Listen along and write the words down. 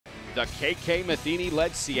The KK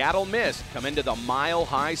Matheny-led Seattle Mist come into the Mile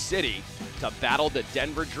High City to battle the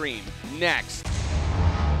Denver Dream next.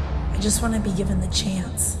 I just want to be given the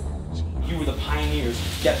chance. You were the pioneers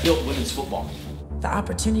that built women's football. The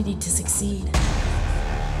opportunity to succeed.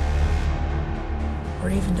 Or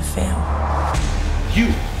even to fail. You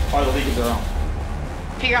are the league of their own.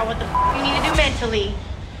 Figure out what the you need to do mentally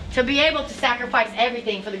to be able to sacrifice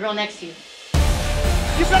everything for the girl next to you.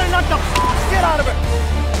 You better knock the shit out of her.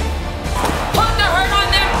 Put the hurt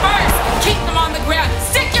on them first. Keep them on the ground.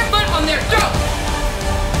 Stick your foot on their throat.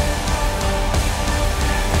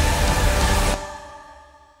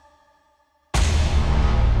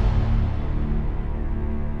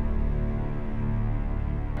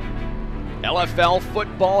 LFL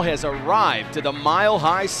football has arrived to the Mile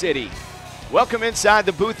High City. Welcome inside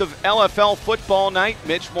the booth of LFL Football Night.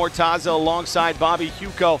 Mitch Mortaza alongside Bobby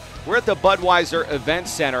Huco. We're at the Budweiser Event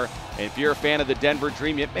Center. And if you're a fan of the Denver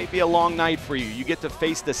Dream, it may be a long night for you. You get to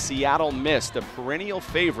face the Seattle Mist, a perennial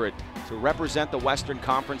favorite to represent the Western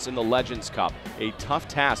Conference in the Legends Cup. A tough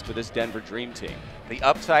task for this Denver Dream team. The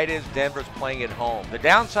upside is Denver's playing at home. The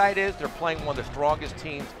downside is they're playing one of the strongest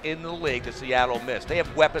teams in the league, the Seattle Mist. They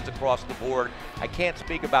have weapons across the board. I can't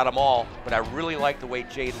speak about them all, but I really like the way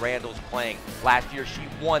Jade Randall's playing. Last year, she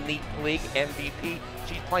won the league MVP.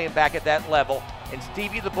 She's playing back at that level. And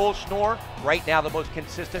Stevie the Bull Schnorr, right now the most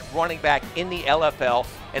consistent running back in the LFL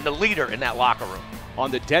and the leader in that locker room.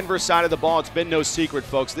 On the Denver side of the ball, it's been no secret,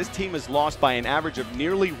 folks. This team has lost by an average of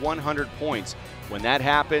nearly 100 points. When that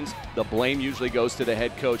happens, the blame usually goes to the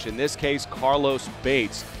head coach. In this case, Carlos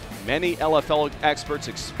Bates. Many LFL experts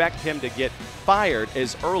expect him to get fired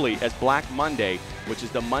as early as Black Monday, which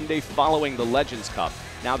is the Monday following the Legends Cup.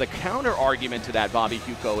 Now, the counter argument to that, Bobby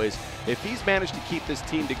Huco, is if he's managed to keep this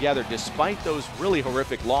team together despite those really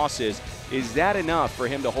horrific losses, is that enough for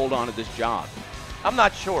him to hold on to this job? I'm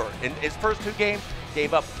not sure. In his first two games,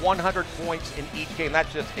 gave up 100 points in each game.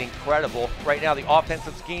 That's just incredible. Right now, the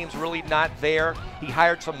offensive scheme's really not there. He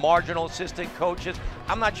hired some marginal assistant coaches.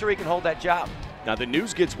 I'm not sure he can hold that job. Now, the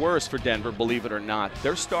news gets worse for Denver, believe it or not.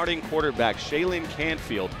 Their starting quarterback, Shaylin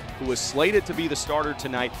Canfield, who was slated to be the starter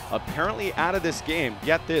tonight, apparently out of this game,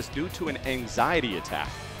 get this, due to an anxiety attack.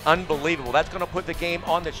 Unbelievable. That's going to put the game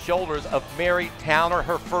on the shoulders of Mary Towner.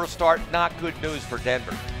 Her first start, not good news for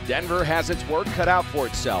Denver. Denver has its work cut out for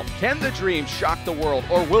itself. Can the Dream shock the world,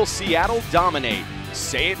 or will Seattle dominate?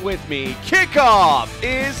 Say it with me. Kickoff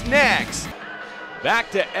is next. Back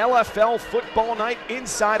to LFL Football Night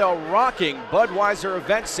inside a rocking Budweiser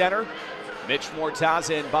Event Center. Mitch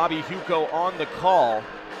Mortaza and Bobby Huco on the call.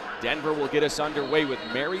 Denver will get us underway with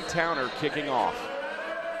Mary Towner kicking off.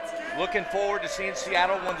 Looking forward to seeing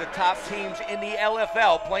Seattle, one of the top teams in the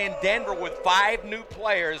LFL, playing Denver with 5 new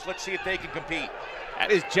players. Let's see if they can compete.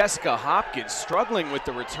 That is Jessica Hopkins struggling with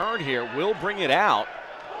the return here. Will bring it out.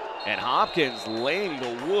 And Hopkins laying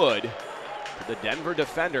the wood to the Denver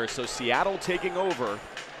defender. So Seattle taking over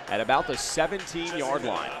at about the 17-yard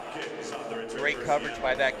line. Great coverage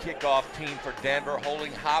by that kickoff team for Denver,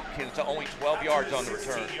 holding Hopkins to only 12 yards on the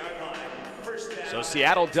return. So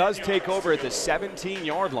Seattle does take over at the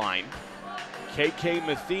 17-yard line. KK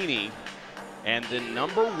Matheny and the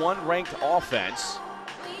 #1 ranked offense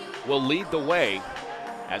will lead the way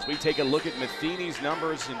as we take a look at Matheny's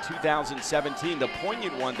numbers in 2017. The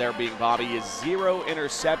poignant one there being, Bobby, is 0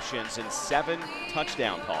 interceptions and 7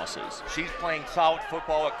 touchdown tosses. She's playing solid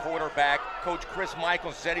football at quarterback. Coach Chris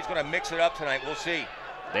Michaels said he's going to mix it up tonight. We'll see.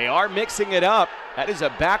 They are mixing it up. That is a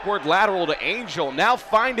backward lateral to Angel. Now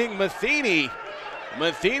finding Matheny.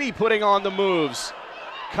 Matheny putting on the moves.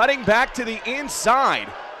 Cutting back to the inside.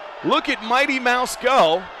 Look at Mighty Mouse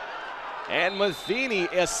go. And Matheny,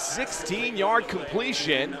 a 16-yard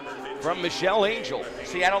completion from Michelle Angel.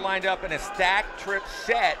 Seattle lined up in a stack trip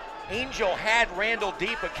set. Angel had Randall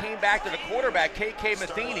deep, but came back to the quarterback, KK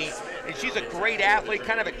Matheny, and she's a great athlete,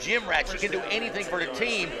 kind of a gym rat. She can do anything for the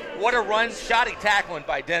team. What a run, shoddy tackling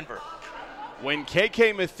by Denver. When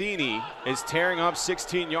KK Matheny is tearing up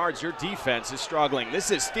 16 yards, your defense is struggling. This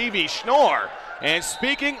is Stevie Schnorr. And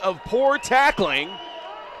speaking of poor tackling,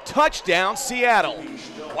 touchdown Seattle.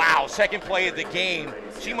 Wow, second play of the game.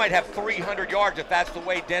 She might have 300 yards if that's the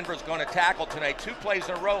way Denver's going to tackle tonight. 2 plays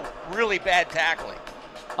in a row, really bad tackling.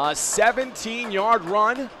 A 17-yard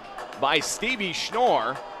run by Stevie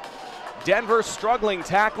Schnorr. Denver struggling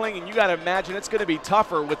tackling, and you got to imagine it's going to be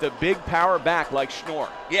tougher with a big power back like Schnorr.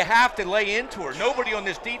 You have to lay into her. Nobody on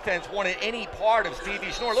this defense wanted any part of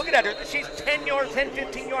Stevie Schnorr. Look at her. She's 10 yards, 10,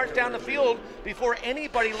 15 yards down the field before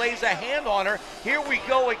anybody lays a hand on her. Here we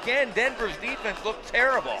go again. Denver's defense looked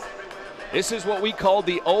terrible. This is what we called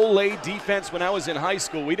the Ole defense when I was in high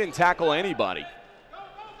school. We didn't tackle anybody.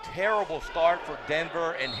 terrible start for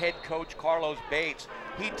Denver and head coach Carlos Bates.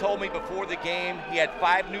 He told me before the game he had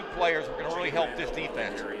 5 new players who are going to really help this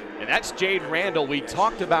defense. And that's Jade Randall. We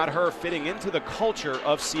talked about her fitting into the culture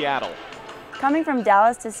of Seattle. Coming from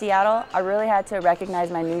Dallas to Seattle, I really had to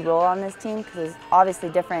recognize my new role on this team because it's obviously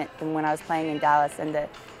different than when I was playing in Dallas, and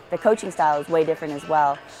the coaching style is way different as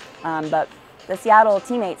well. But the Seattle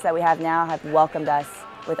teammates that we have now have welcomed us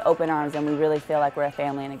with open arms, and we really feel like we're a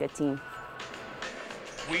family and a good team.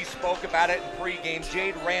 We spoke about it in pregame.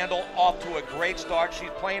 Jade Randall off to a great start.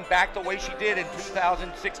 She's playing back the way she did in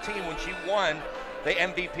 2016 when she won the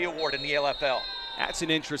MVP award in the LFL. That's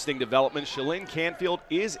an interesting development. Shalyn Canfield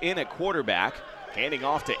is in at quarterback, handing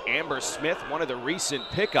off to Amber Smith, one of the recent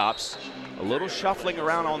pickups. A little shuffling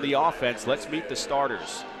around on the offense. Let's meet the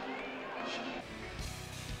starters.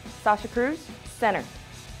 Sasha Cruz, center.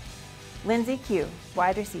 Lindsay Q,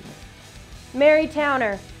 wide receiver. Mary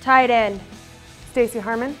Towner, tight end. Stacy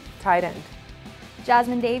Harmon, tight end.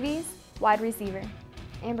 Jasmine Davies, wide receiver.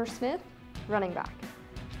 Amber Smith, running back.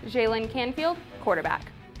 Jalen Canfield,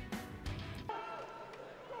 quarterback.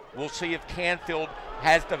 We'll see if Canfield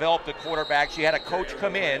has developed a quarterback. She had a coach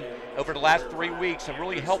come in over the last 3 weeks and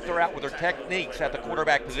really helped her out with her techniques at the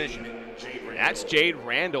quarterback position. That's Jade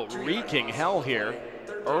Randall wreaking hell here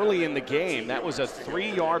early in the game. That was a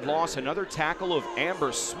 3-yard loss, another tackle of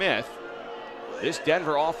Amber Smith. This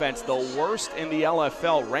Denver offense, the worst in the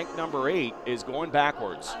LFL, ranked number 8, is going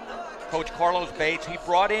backwards. Coach Carlos Bates, he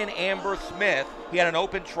brought in Amber Smith. He had an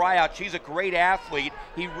open tryout. She's a great athlete.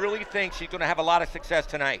 He really thinks she's going to have a lot of success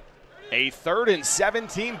tonight. A 3rd and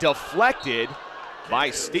 17 deflected by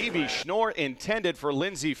Stevie Schnorr, intended for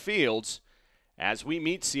Lindsay Fields, as we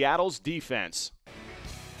meet Seattle's defense.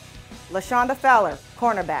 LaShonda Fowler,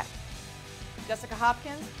 cornerback. Jessica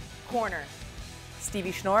Hopkins, corner.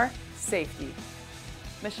 Stevie Schnorr, safety.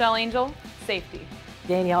 Michelle Angel, safety.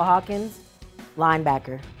 Danielle Hawkins,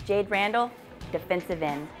 linebacker. Jade Randall, defensive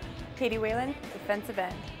end. Katie Whalen, defensive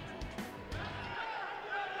end.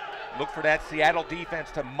 Look for that Seattle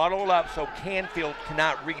defense to muddle up so Canfield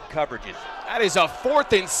cannot read coverages. That is a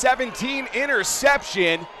 4th and 17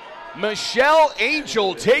 interception. Michelle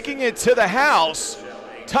Angel taking it to the house.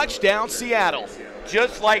 Touchdown, Seattle.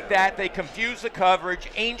 Just like that, they confused the coverage.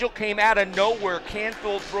 Angel came out of nowhere.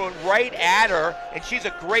 Canfield threw it right at her, and she's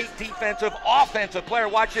a great defensive, offensive player.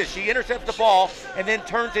 Watch this. She intercepts the ball and then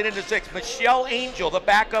turns it into 6. Michelle Angel, the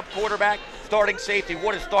backup quarterback, starting safety.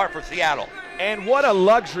 What a start for Seattle. And what a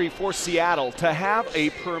luxury for Seattle to have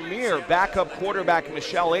a premier backup quarterback,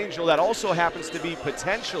 Michelle Angel, that also happens to be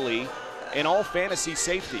potentially an all-fantasy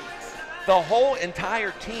safety. The whole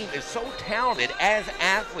entire team is so talented as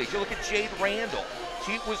athletes. You look at Jade Randall.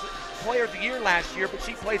 She was player of the year last year, but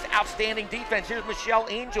she plays outstanding defense. Here's Michelle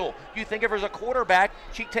Angel. You think of her as a quarterback,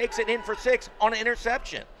 she takes it in for 6 on an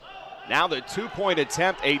interception. Now the 2-point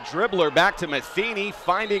attempt, a dribbler back to Matheny,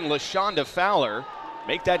 finding LaShonda Fowler.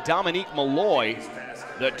 Make that Dominique Malloy.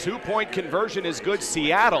 The 2-point conversion is good.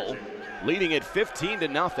 Seattle leading it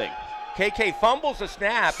 15-0. KK fumbles the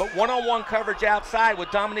snap, but one-on-one coverage outside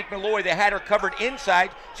with Dominique Malloy. They had her covered inside.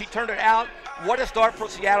 She turned it out. What a start for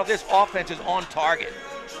Seattle. This offense is on target.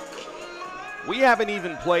 We haven't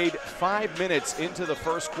even played 5 minutes into the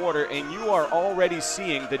first quarter, and you are already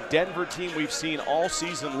seeing the Denver team we've seen all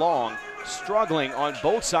season long struggling on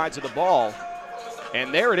both sides of the ball.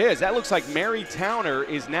 And there it is. That looks like Mary Towner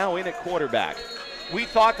is now in at quarterback. We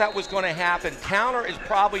thought that was going to happen. Towner is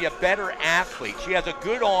probably a better athlete. She has a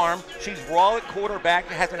good arm. She's raw at quarterback.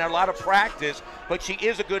 Hasn't had a lot of practice, but she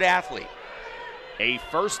is a good athlete. A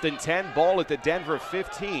 1st and 10 ball at the Denver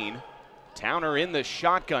 15. Towner in the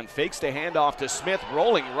shotgun, fakes the handoff to Smith,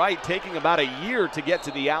 rolling right, taking about a year to get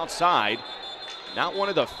to the outside. Not one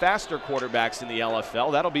of the faster quarterbacks in the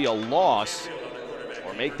LFL. That'll be a loss,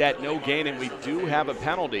 or make that no gain, and we do have a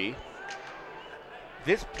penalty.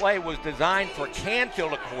 This play was designed for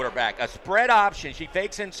Canfield, a quarterback, a spread option. She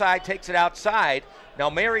fakes inside, takes it outside. Now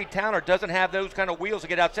Mary Towner doesn't have those kind of wheels to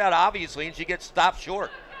get outside, obviously, and she gets stopped short.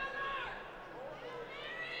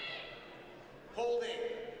 Holding,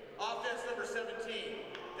 offense number 17.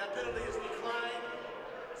 That penalty is declined.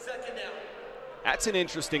 2nd down. That's an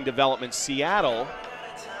interesting development. Seattle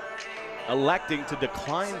electing to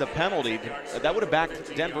decline the penalty. That would have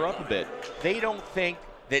backed Denver up a bit. They don't think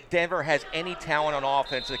that Denver has any talent on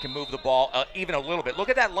offense that can move the ball even a little bit. Look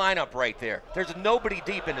at that lineup right there. There's nobody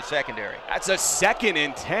deep in the secondary. That's a 2nd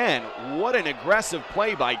and 10. What an aggressive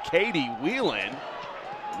play by Katie Whelan.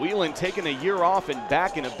 Whelan taking a year off and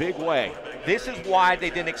back in a big way. This is why they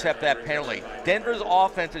didn't accept that penalty. Denver's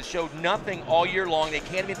offense has showed nothing all year long. They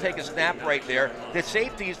can't even take a snap right there. The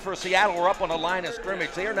safeties for Seattle were up on the line of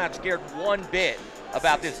scrimmage. They are not scared one bit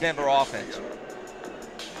about this Denver offense.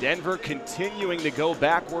 Denver continuing to go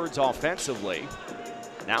backwards offensively.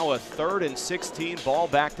 Now a 3rd and 16, ball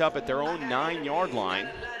backed up at their own 9-yard line.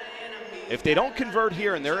 If they don't convert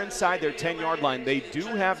here and they're inside their 10-yard line, they do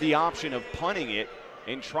have the option of punting it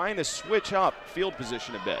and trying to switch up field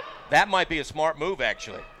position a bit. That might be a smart move,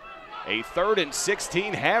 actually. A 3rd and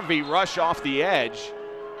 16, heavy rush off the edge.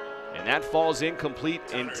 And that falls incomplete,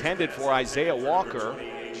 intended for Isaiah Walker.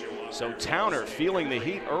 So Towner feeling the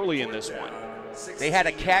heat early in this one. They had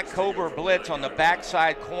a cat cobra blitz on the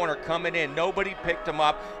backside corner coming in. Nobody picked them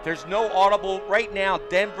up. There's no audible. Right now,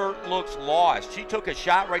 Denver looks lost. She took a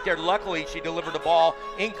shot right there. Luckily, she delivered the ball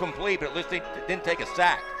incomplete, but at least they didn't take a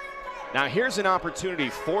sack. Now here's an opportunity,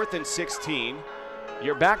 4th and 16.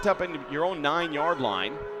 You're backed up in your own 9-yard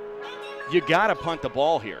line. You got to punt the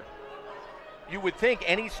ball here. You would think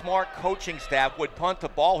any smart coaching staff would punt the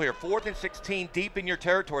ball here. 4th and 16, deep in your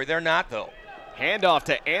territory. They're not, though. Handoff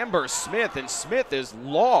to Amber Smith, and Smith is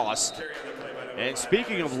lost. And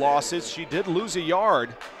speaking of losses, she did lose a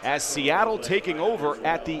yard as Seattle taking over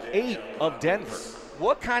at the 8 of Denver.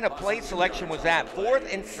 What kind of play selection was that?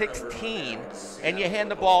 4th and 16, and you hand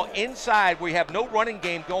the ball inside where you have no running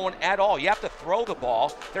game going at all. You have to throw the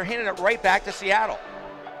ball. They're handing it right back to Seattle.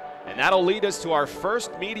 And that'll lead us to our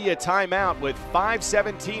first media timeout with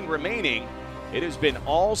 5:17 remaining. It has been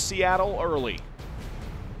all Seattle early.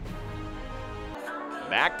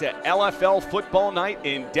 Back to LFL football night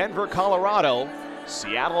in Denver, Colorado.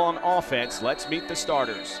 Seattle on offense. Let's meet the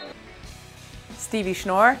starters. Stevie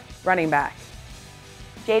Schnorr, running back.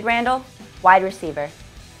 Jade Randall, wide receiver.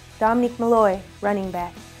 Dominique Malloy, running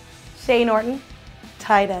back. Shay Norton,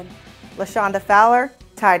 Tight end. LaShonda Fowler,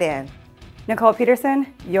 tight end. Nicole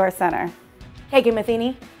Peterson, your center. Hagen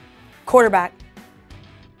Matheny, Quarterback.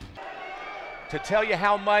 To tell you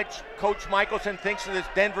how much Coach Michelson thinks of this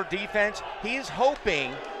Denver defense, he is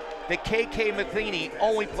hoping that KK Matheny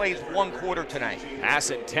only plays 1 quarter tonight.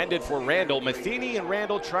 Pass intended for Randall. Matheny and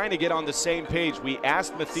Randall trying to get on the same page. We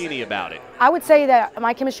asked Matheny about it. I would say that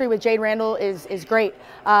my chemistry with Jade Randall is great.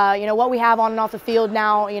 You know, what we have on and off the field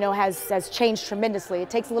now, you know, has changed tremendously. It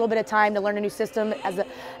takes a little bit of time to learn a new system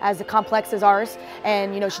as complex as ours.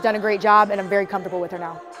 And, you know, she's done a great job, and I'm very comfortable with her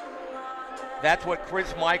now. That's what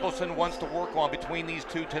Chris Michelson wants to work on between these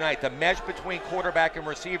two tonight, the mesh between quarterback and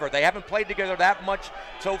receiver. They haven't played together that much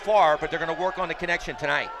so far, but they're going to work on the connection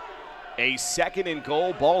tonight. A 2nd and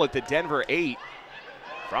goal, ball at the Denver 8.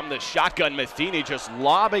 From the shotgun, Matheny just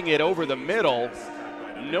lobbing it over the middle.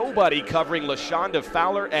 Nobody covering LaShonda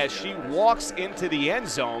Fowler as she walks into the end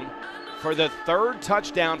zone for the 3rd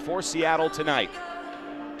touchdown for Seattle tonight.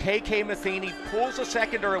 KK Matheny pulls the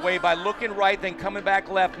secondary away by looking right, then coming back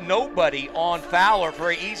left. Nobody on Fowler for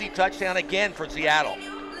an easy touchdown again for Seattle.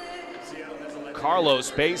 Carlos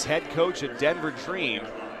Bays, head coach at Denver Dream,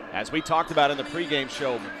 as we talked about in the pregame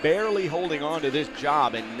show, barely holding on to this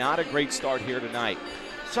job and not a great start here tonight.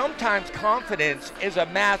 Sometimes confidence is a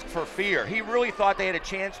mask for fear. He really thought they had a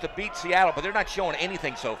chance to beat Seattle, but they're not showing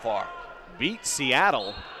anything so far. Beat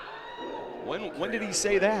Seattle? When did he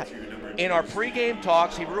say that? In our pregame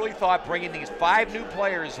talks, he really thought bringing these 5 new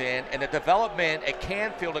players in and the development at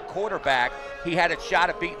Canfield at quarterback, he had a shot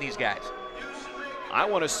at beating these guys. I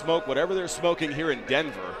want to smoke whatever they're smoking here in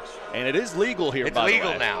Denver, and it is legal here, by the way. It's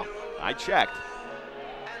legal now. I checked.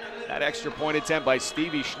 That extra point attempt by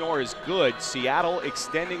Stevie Schnorr is good. Seattle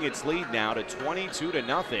extending its lead now to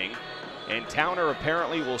 22-0, and Towner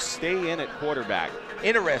apparently will stay in at quarterback.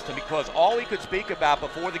 Interesting, because all he could speak about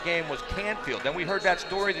before the game was Canfield. Then we heard that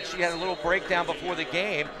story that she had a little breakdown before the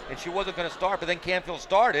game and she wasn't going to start, but then Canfield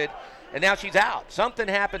started and now she's out. Something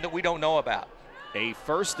happened that we don't know about. A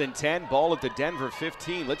 1st and 10, ball at the Denver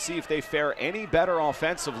 15. Let's see if they fare any better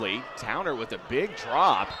offensively. Towner with a big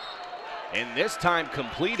drop, and this time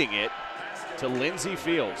completing it to Lindsey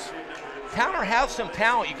Fields. Towner has some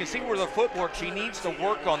talent. You can see where the footwork, she needs to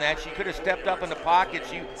work on that. She could have stepped up in the pocket.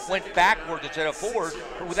 She went backwards instead of forward,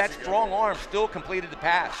 but with that strong arm, still completed the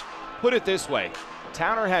pass. Put it this way,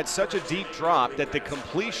 Towner had such a deep drop that the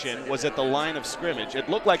completion was at the line of scrimmage. It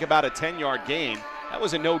looked like about a 10-yard gain. That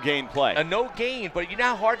was a no-gain play. A no gain, but you know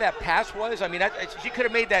how hard that pass was? I mean, she could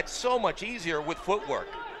have made that so much easier with footwork.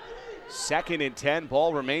 2nd and 10,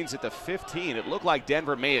 ball remains at the 15. It looked like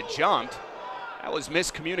Denver may have jumped. That was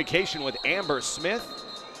miscommunication with Amber Smith,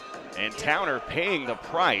 and Towner paying the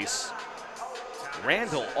price.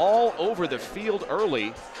 Randall all over the field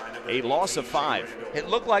early, a loss of 5. It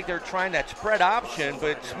looked like they're trying that spread option,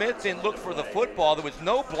 but Smith didn't look for the football. There was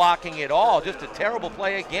no blocking at all, just a terrible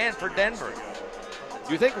play again for Denver.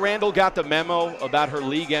 Do you think Randall got the memo about her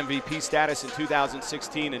league MVP status in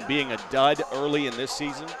 2016 and being a dud early in this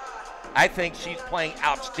season? I think she's playing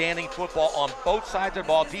outstanding football on both sides of the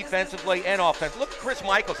ball, defensively and offensively. Look at Chris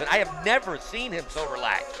Michelson. I have never seen him so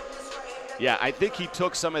relaxed. Yeah, I think he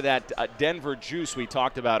took some of that Denver juice we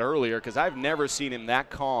talked about earlier, because I've never seen him that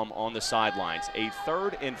calm on the sidelines. A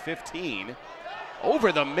 3rd and 15.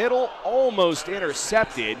 Over the middle, almost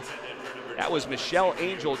intercepted. That was Michelle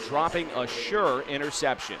Angel dropping a sure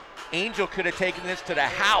interception. Angel could have taken this to the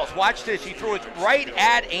house. Watch this. She threw it right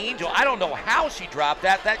at Angel. I don't know how she dropped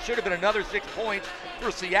that. That should have been another 6 points for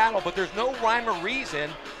Seattle, but there's no rhyme or reason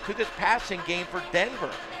to this passing game for Denver.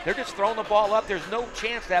 They're just throwing the ball up. There's no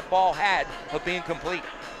chance that ball had of being complete.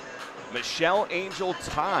 Michelle Angel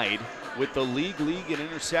tied with the league in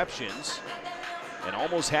interceptions and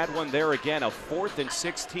almost had one there again. A 4th and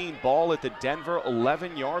 16 ball at the Denver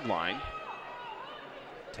 11-yard line.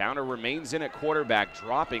 Towner remains in at quarterback,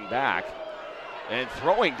 dropping back and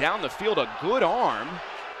throwing down the field. A good arm.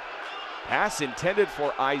 Pass intended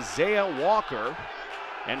for Isaiah Walker,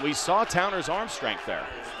 and we saw Towner's arm strength there.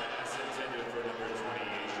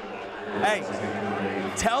 Hey,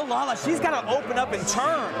 tell Lala she's got to open up and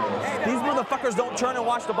turn. These motherfuckers don't turn and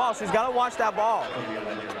watch the ball. She's got to watch that ball.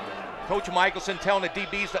 Coach Michelson telling the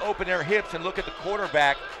DBs to open their hips and look at the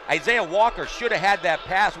quarterback. Isaiah Walker should have had that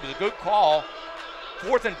pass. It was a good call.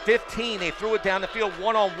 4th and 15, they threw it down the field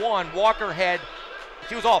one-on-one. Walker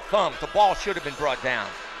she was all thumbs. The ball should have been brought down.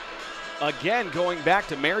 Again, going back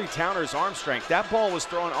to Mary Towner's arm strength, that ball was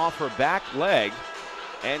thrown off her back leg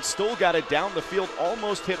and still got it down the field,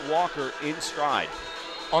 almost hit Walker in stride.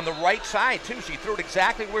 On the right side, too. She threw it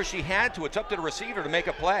exactly where she had to. It's up to the receiver to make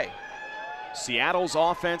a play. Seattle's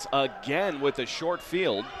offense again with a short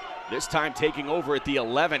field, this time taking over at the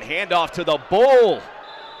 11. Handoff to the Bull.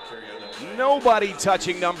 Nobody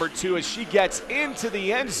touching number 2 as she gets into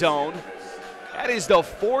the end zone. That is the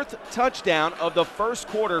 4th touchdown of the first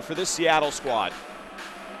quarter for this Seattle squad.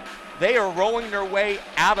 They are rowing their way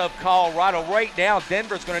out of Colorado. Right now,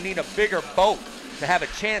 Denver's going to need a bigger boat to have a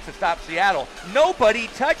chance to stop Seattle. Nobody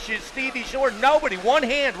touches Stevie Schnoor. Nobody. One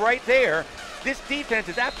hand right there. This defense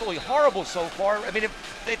is absolutely horrible so far. I mean,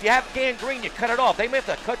 if you have gangrene, you cut it off. They may have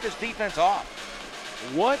to cut this defense off.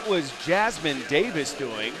 What was Jasmine Davis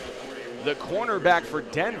doing, the cornerback for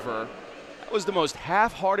Denver? That was the most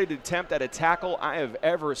half-hearted attempt at a tackle I have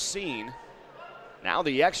ever seen. Now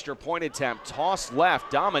the extra point attempt, toss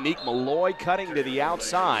left. Dominique Malloy cutting to the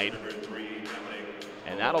outside.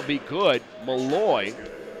 And that'll be good. Malloy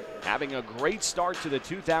having a great start to the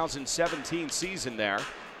 2017 season there.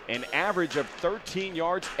 An average of 13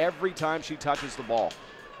 yards every time she touches the ball.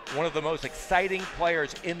 One of the most exciting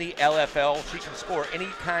players in the LFL. She can score any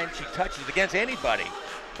time she touches against anybody.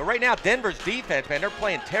 But right now, Denver's defense, man, they're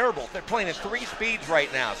playing terrible. They're playing in 3 speeds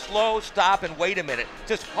right now. Slow, stop, and wait a minute.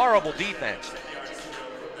 Just horrible defense.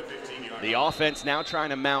 The offense now trying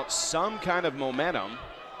to mount some kind of momentum.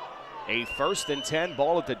 A 1st and 10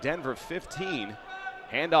 ball at the Denver 15.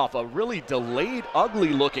 Handoff, a really delayed,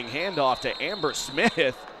 ugly-looking handoff to Amber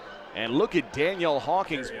Smith. And look at Danielle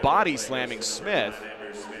Hawkins body slamming Smith.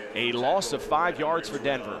 A loss of 5 yards for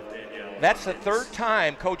Denver. That's the 3rd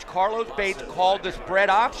time Coach Carlos Bates called the spread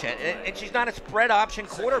option, and she's not a spread option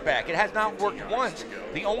quarterback. It has not worked once.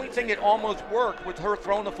 The only thing that almost worked was her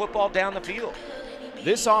throwing the football down the field.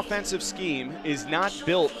 This offensive scheme is not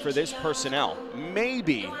built for this personnel.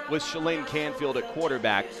 Maybe with Shalane Canfield at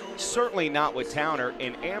quarterback, certainly not with Towner,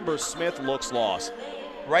 and Amber Smith looks lost.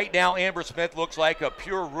 Right now, Amber Smith looks like a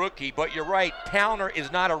pure rookie, but you're right, Towner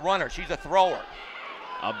is not a runner. She's a thrower.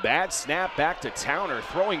 A bad snap back to Towner,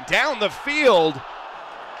 throwing down the field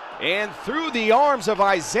and through the arms of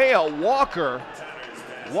Isaiah Walker.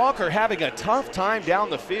 Walker having a tough time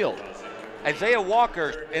down the field. Isaiah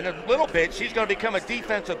Walker, in a little bit, she's going to become a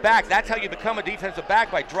defensive back. That's how you become a defensive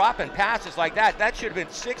back, by dropping passes like that. That should have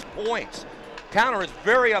been 6 points. Towner is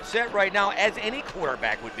very upset right now, as any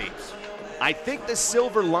quarterback would be. I think the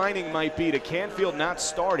silver lining might be to Canfield not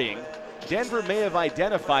starting. Denver may have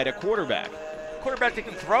identified a quarterback. Quarterback that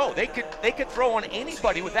can throw. They could throw on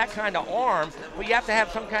anybody with that kind of arm, but you have to have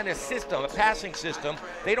some kind of system, a passing system.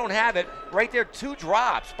 They don't have it. Right there, 2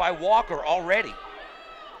 drops by Walker already.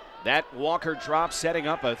 That Walker drop setting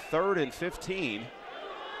up a 3rd and 15.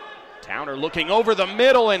 Towner looking over the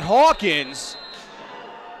middle, and Hawkins.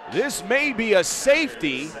 This may be a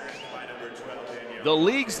safety. The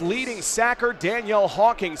league's leading sacker, Danielle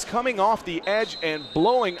Hawkins, coming off the edge and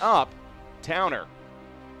blowing up Towner.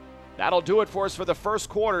 That'll do it for us for the first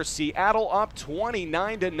quarter. Seattle up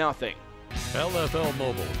 29-0. LFL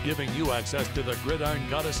Mobile, giving you access to the gridiron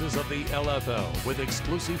goddesses of the LFL with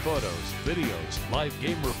exclusive photos, videos, live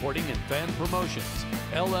game reporting, and fan promotions.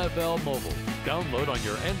 LFL Mobile. Download on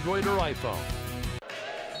your Android or iPhone.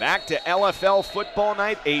 Back to LFL football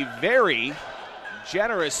night, a very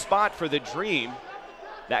generous spot for the Dream.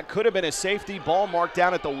 That could have been a safety. Ball marked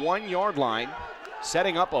down at the 1-yard line,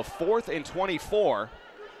 setting up a 4th and 24.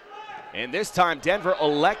 And this time Denver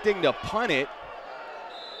electing to punt it.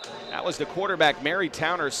 That was the quarterback, Mary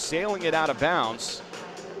Towner, sailing it out of bounds.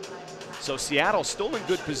 So Seattle still in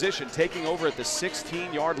good position, taking over at the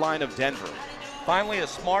 16-yard line of Denver. Finally, a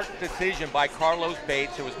smart decision by Carlos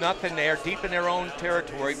Bates. There was nothing there, deep in their own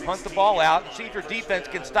territory. Punt the ball out and see if your defense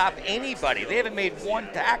can stop anybody. They haven't made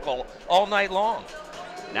one tackle all night long.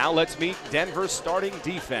 Now let's meet Denver's starting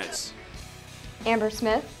defense. Amber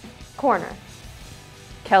Smith, corner.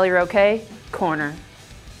 Kelly Roque, corner.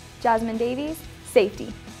 Jasmine Davies,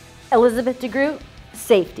 safety. Elizabeth DeGroot,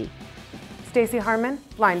 safety. Stacy Harmon,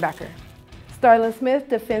 linebacker. Starla Smith,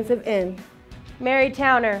 defensive end. Mary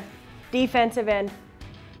Towner, defensive end.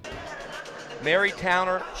 Mary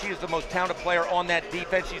Towner, she is the most talented player on that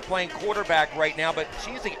defense. She's playing quarterback right now, but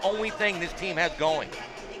she's the only thing this team has going.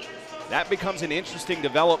 That becomes an interesting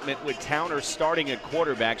development with Towner starting at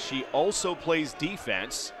quarterback. She also plays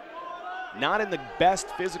defense. Not in the best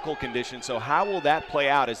physical condition, so how will that play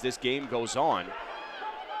out as this game goes on?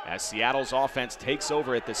 As Seattle's offense takes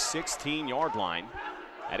over at the 16-yard line.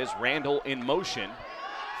 That is Randall in motion,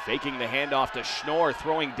 faking the handoff to Schnorr,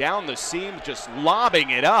 throwing down the seam, just lobbing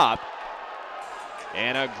it up.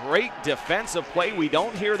 And a great defensive play. We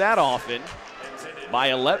don't hear that often by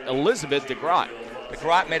Elizabeth DeGroot.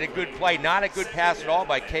 DeGroot made a good play, not a good pass at all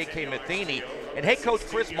by KK Matheny. And head coach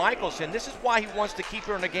Chris Michelson, this is why he wants to keep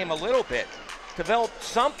her in the game a little bit. Develop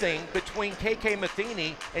something between KK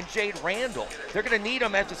Matheny and Jade Randall. They're going to need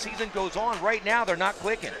them as the season goes on. Right now, they're not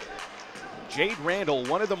clicking. Jade Randall,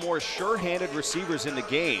 one of the more sure-handed receivers in the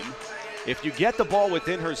game. If you get the ball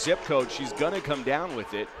within her zip code, she's going to come down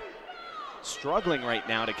with it. Struggling right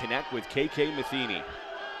now to connect with KK Matheny.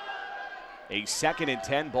 A 2nd and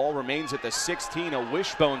 10, ball remains at the 16, a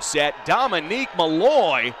wishbone set. Dominique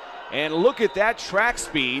Malloy, and look at that track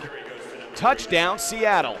speed. Touchdown,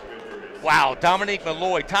 Seattle. Wow, Dominique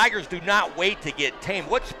Malloy. Tigers do not wait to get tamed.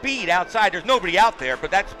 What speed outside? There's nobody out there,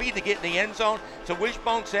 but that speed to get in the end zone. It's a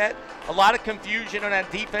wishbone set. A lot of confusion on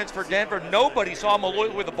that defense for Denver. Nobody saw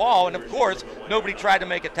Malloy with the ball, and of course, nobody tried to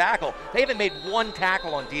make a tackle. They haven't made one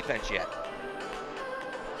tackle on defense yet.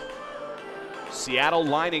 Seattle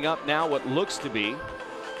lining up now what looks to be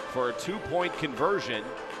for a 2-point conversion.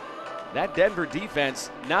 That Denver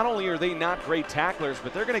defense, not only are they not great tacklers,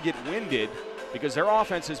 but they're going to get winded because their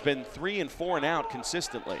offense has been 3 and 4 and out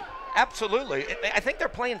consistently. Absolutely. I think they're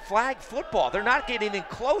playing flag football. They're not getting even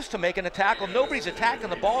close to making a tackle. Nobody's attacking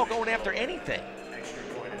the ball, going after anything.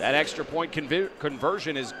 That extra point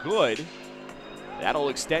conversion is good. That'll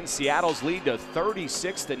extend Seattle's lead to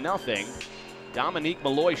 36-0. Dominique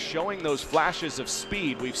Malloy showing those flashes of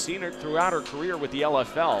speed. We've seen her throughout her career with the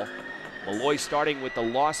LFL. Malloy starting with the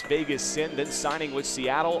Las Vegas Sin, then signing with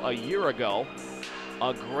Seattle a year ago.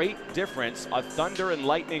 A great difference, a thunder and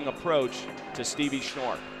lightning approach to Stevie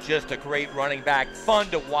Schnorr. Just a great running back, fun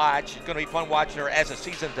to watch. It's going to be fun watching her as the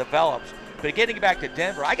season develops. But getting back to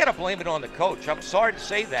Denver, I got to blame it on the coach. I'm sorry to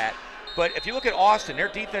say that. But if you look at Austin, their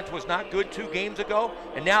defense was not good 2 games ago,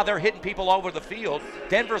 and now they're hitting people all over the field.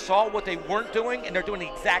 Denver saw what they weren't doing, and they're doing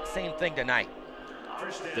the exact same thing tonight.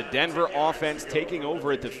 The Denver offense taking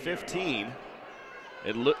over at the 15.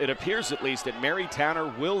 It appears at least that Mary Towner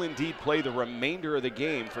will indeed play the remainder of the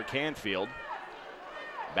game for Canfield.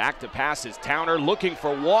 Back to passes. Towner looking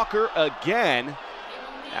for Walker again.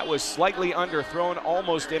 That was slightly underthrown,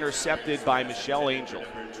 almost intercepted by Michelle Angel.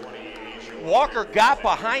 Walker got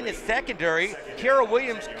behind the secondary. Kara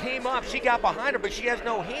Williams came up. She got behind her, but she has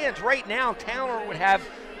no hands. Right now, Towner would have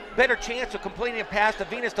better chance of completing a pass to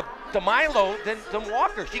Venus de Milo than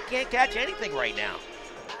Walker. She can't catch anything right now.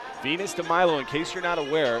 Venus de Milo, in case you're not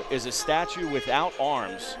aware, is a statue without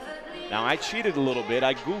arms. Now, I cheated a little bit.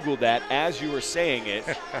 I Googled that as you were saying it.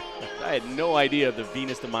 I had no idea of the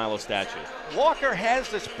Venus de Milo statue. Walker has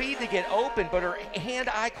the speed to get open, but her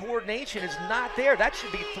hand-eye coordination is not there. That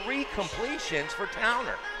should be 3 completions for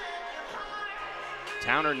Towner.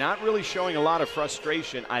 Towner not really showing a lot of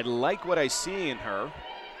frustration. I like what I see in her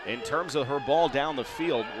in terms of her ball down the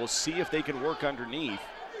field. We'll see if they can work underneath.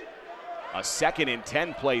 A 2nd and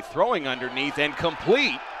 10 play, throwing underneath and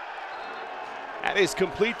complete. That is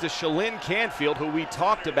complete to Shalyn Canfield, who we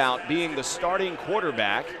talked about being the starting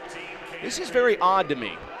quarterback. This is very odd to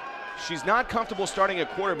me. She's not comfortable starting a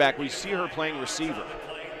quarterback. We see her playing receiver.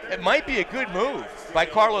 It might be a good move by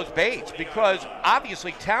Carlos Bates because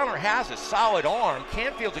obviously Towner has a solid arm.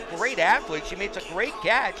 Canfield's a great athlete. She makes a great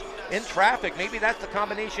catch in traffic. Maybe that's the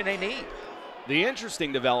combination they need. The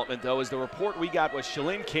interesting development, though, is the report we got was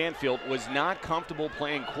Shalyn Canfield was not comfortable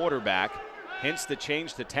playing quarterback, hence the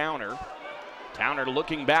change to Towner. Towner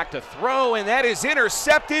looking back to throw, and that is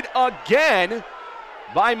intercepted again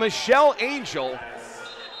by Michelle Angel.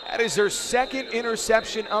 That is her second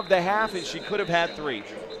interception of the half, and she could have had 3.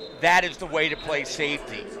 That is the way to play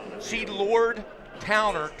safety. She lured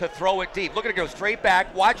Towner to throw it deep. Look at her go straight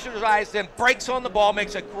back, watch her eyes, then breaks on the ball,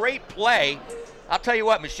 makes a great play. I'll tell you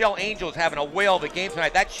what, Michelle Angel is having a whale of a game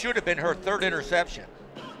tonight. That should have been her 3rd interception.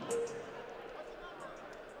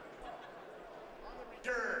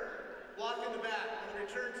 Block in the back on the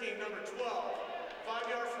return team, number 12. 5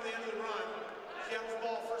 yards from the end of the run. Seattle's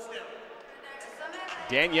ball, first down.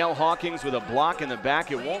 Danielle Hawkins with a block in the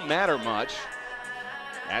back. It won't matter much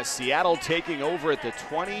as Seattle taking over at the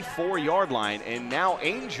 24-yard line, and now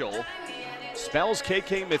Angel spells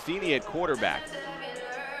KK Matheny at quarterback.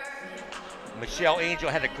 Michelle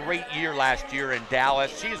Angel had a great year last year in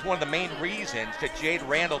Dallas. She is one of the main reasons that Jade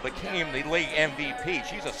Randall became the league MVP.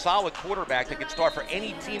 She's a solid quarterback that can start for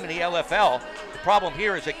any team in the LFL. The problem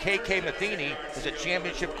here is that KK Matheny is a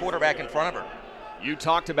championship quarterback in front of her. You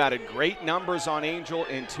talked about it, great numbers on Angel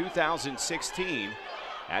in 2016.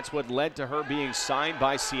 That's what led to her being signed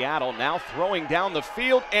by Seattle. Now throwing down the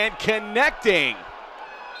field and connecting.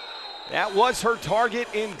 That was her target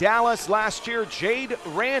in Dallas last year, Jade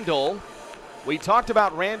Randall. We talked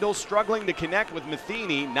about Randall struggling to connect with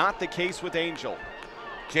Matheny, not the case with Angel.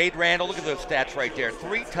 Jade Randall, look at those stats right there.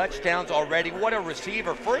 3 touchdowns already. What a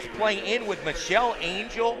receiver. First playing in with Michelle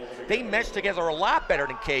Angel. They mesh together a lot better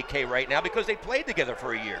than KK right now because they played together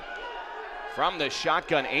for a year. From the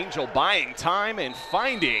shotgun, Angel buying time and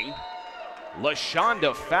finding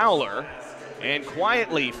LaShonda Fowler. And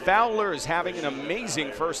quietly, Fowler is having an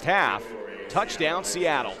amazing first half. Touchdown,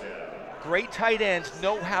 Seattle. Great tight ends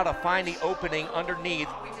know how to find the opening underneath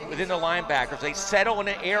within the linebackers. They settle in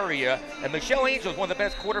an area, and Michelle Angel is one of the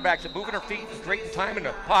best quarterbacks at moving her feet and creating time in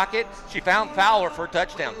the pocket. She found Fowler for a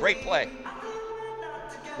touchdown. Great play.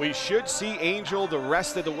 We should see Angel the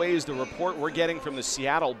rest of the way is the report we're getting from the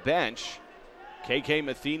Seattle bench. KK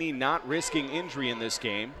Matheny not risking injury in this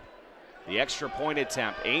game. The extra point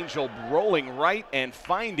attempt. Angel rolling right and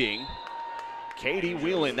finding Katie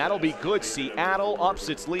Whelan. That'll be good. Seattle ups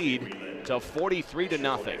its lead to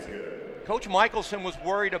 43-0. Coach Michelson was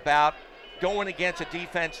worried about going against a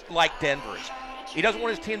defense like Denver's. He doesn't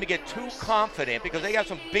want his team to get too confident because they got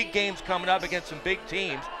some big games coming up against some big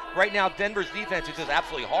teams. Right now, Denver's defense is just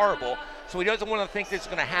absolutely horrible, so he doesn't want to think this is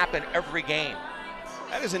going to happen every game.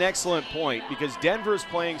 That is an excellent point because Denver's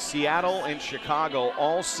playing Seattle and Chicago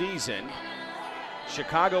all season.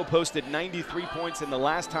 Chicago posted 93 points in the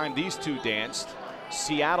last time these two danced.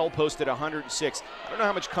 Seattle posted 106. I don't know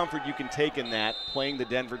how much comfort you can take in that playing the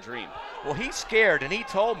Denver Dream. Well, he's scared, and he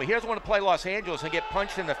told me he doesn't want to play Los Angeles and get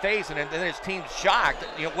punched in the face, and then his team's shocked.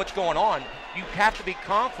 You know what's going on. You have to be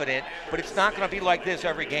confident, but it's not going to be like this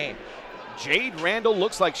every game. Jade Randall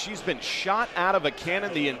looks like she's been shot out of a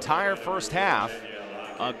cannon the entire first half.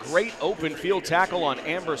 A great open field tackle on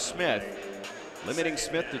Amber Smith, limiting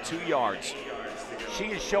Smith to 2 yards. She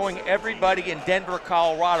is showing everybody in Denver,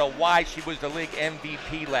 Colorado why she was the league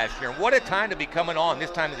MVP last year. And what a time to be coming on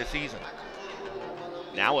this time of the season.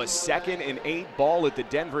 Now a 2nd and 8 ball at the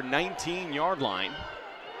Denver 19-yard line.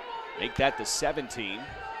 Make that the 17.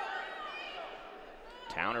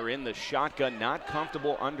 Towner in the shotgun, not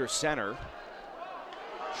comfortable under center.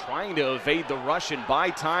 Trying to evade the rush and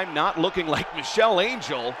buy time, not looking like Michelle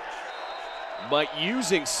Angel, but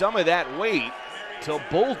using some of that weight to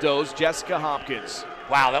bulldoze Jessica Hopkins.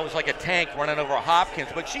 Wow, that was like a tank running over Hopkins,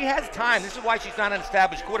 but she has time. This is why she's not an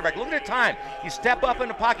established quarterback. Look at her time. You step up in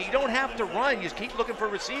the pocket. You don't have to run. You just keep looking for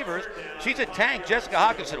receivers. She's a tank. Jessica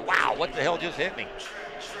Hopkins said, wow, what the hell just hit me?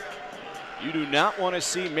 You do not want to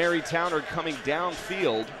see Mary Towner coming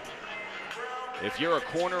downfield. If you're a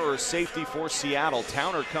corner or a safety for Seattle,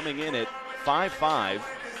 Towner coming in at 5'5",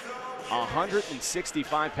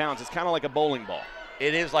 165 pounds. It's kind of like a bowling ball.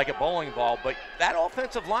 It is like a bowling ball, but that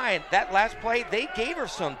offensive line, that last play, they gave her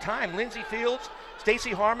some time. Lindsey Fields, Stacey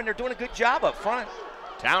Harmon, they're doing a good job up front.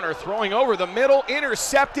 Towner throwing over the middle,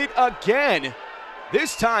 intercepted again.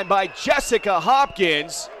 This time by Jessica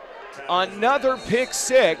Hopkins. Another pick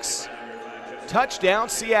six. Touchdown,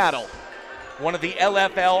 Seattle. One of the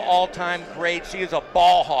LFL all-time greats. She is a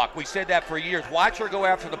ball hawk. We said that for years. Watch her go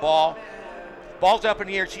after the ball. Ball's up in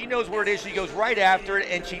the air. She knows where it is. She goes right after it,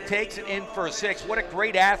 and she takes it in for a 6. What a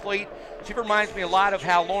great athlete. She reminds me a lot of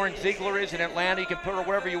how Lauren Ziegler is in Atlanta. You can put her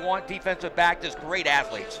wherever you want. Defensive back, just great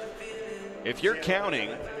athletes. If you're counting,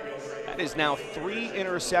 that is now 3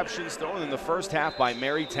 interceptions thrown in the first half by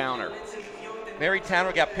Mary Towner. Mary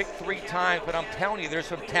Towner got picked 3 times, but I'm telling you, there's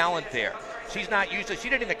some talent there. She's not used to, she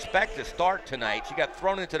didn't expect to start tonight. She got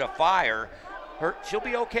thrown into the fire. She'll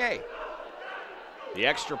be okay. The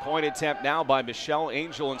extra point attempt now by Michelle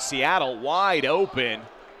Angel in Seattle, wide open.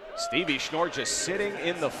 Stevie Schnorr just sitting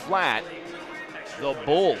in the flat. The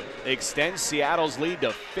Bull extends Seattle's lead to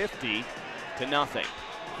 50-0.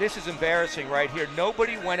 This is embarrassing right here.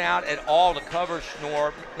 Nobody went out at all to cover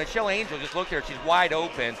Schnorr. Michelle Angel just looked there, she's wide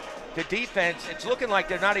open. The defense, it's looking like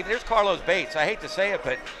they're not even, there's Carlos Bates. I hate to say it,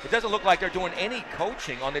 but it doesn't look like they're doing any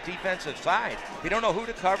coaching on the defensive side. They don't know who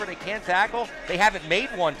to cover, they can't tackle. They haven't made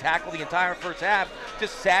one tackle the entire first half.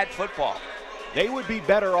 Just sad football. They would be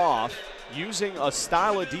better off using a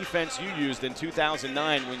style of defense you used in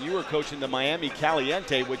 2009 when you were coaching the Miami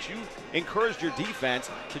Caliente, which you encouraged your defense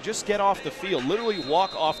to just get off the field, literally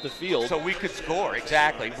walk off the field. So we could score,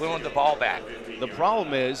 exactly. We want the ball back. The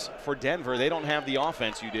problem is, for Denver, they don't have the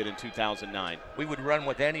offense you did in 2009. We would run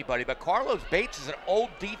with anybody, but Carlos Bates is an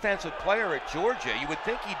old defensive player at Georgia. You would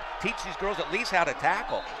think he'd teach these girls at least how to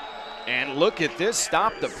tackle. And look at this,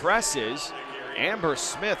 stop the presses. Amber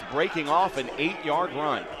Smith breaking off an 8-yard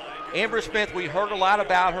run. Amber Smith, we heard a lot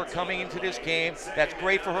about her coming into this game. That's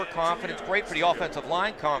great for her confidence, great for the offensive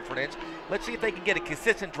line confidence. Let's see if they can get a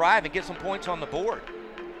consistent drive and get some points on the board.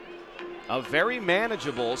 A very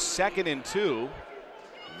manageable 2nd and 2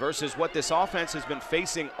 versus what this offense has been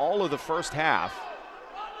facing all of the first half.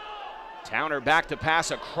 Towner back to pass,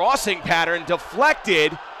 a crossing pattern,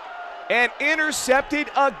 deflected and intercepted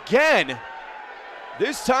again.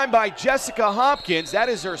 This time by Jessica Hopkins. That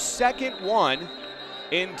is her 2nd one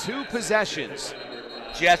in 2 possessions.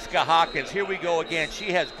 Jessica Hopkins, here we go again.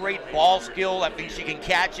 She has great ball skill. I mean, she can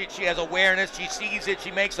catch it. She has awareness. She sees it.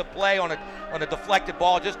 She makes a play on a deflected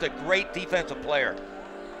ball. Just a great defensive player.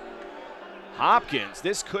 Hopkins,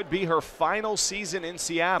 this could be her final season in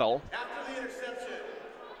Seattle. After the interception,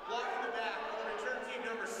 blocking the back on return team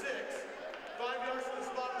number 6, 5 yards from the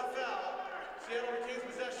spot of the foul. Seattle retains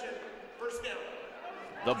possession, first down.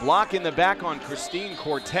 The block in the back on Christine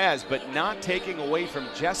Cortez, but not taking away from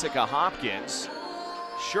Jessica Hopkins.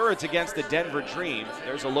 Sure, it's against the Denver Dream.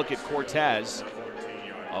 There's a look at Cortez,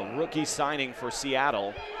 a rookie signing for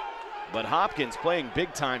Seattle. But Hopkins playing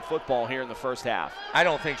big-time football here in the first half. I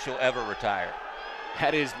don't think she'll ever retire.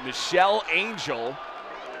 That is Michelle Angel.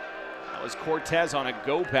 That was Cortez on a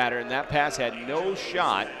go pattern. That pass had no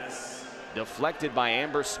shot. Deflected by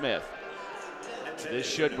Amber Smith. This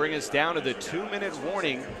should bring us down to the 2-minute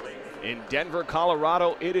warning in Denver,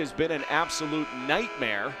 Colorado. It has been an absolute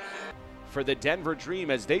nightmare for the Denver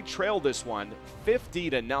Dream as they trail this one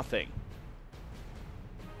 50-0.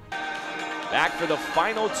 Back for the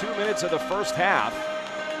final 2 minutes of the first half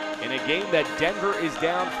in a game that Denver is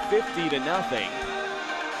down 50-0.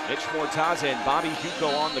 Mitch Mortaza and Bobby Hugo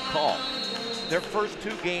on the call. Their first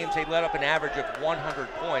 2 games, they let up an average of 100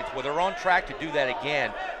 points. Well, they're on track to do that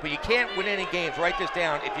again, but you can't win any games, write this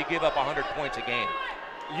down, if you give up 100 points a game.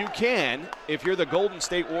 You can if you're the Golden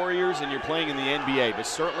State Warriors and you're playing in the NBA, but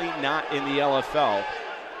certainly not in the LFL.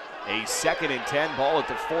 A 2nd and 10, ball at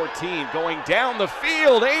the 14, going down the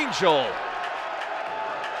field, Angel.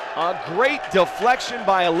 A great deflection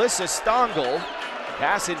by Alyssa Stongel.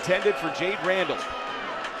 Pass intended for Jade Randall.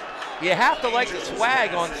 You have to like the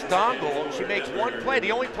swag on Stongel. She makes one play,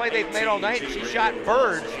 the only play they've made all night, and she shot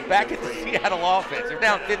birds back at the Seattle offense. They're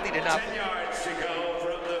down 50-0.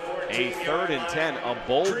 A 3rd and 10, a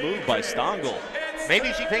bold move by Stongel.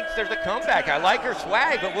 Maybe she thinks there's a comeback. I like her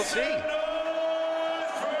swag, but we'll see.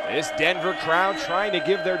 This Denver crowd trying to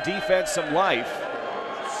give their defense some life,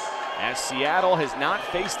 as Seattle has not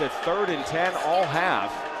faced a 3rd and 10 all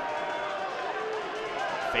half.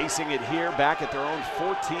 Facing it here back at their own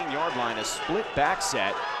 14-yard line, a split back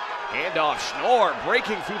set. Handoff, Schnorr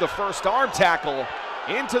breaking through the first arm tackle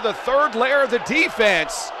into the 3rd layer of the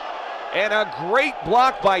defense. And a great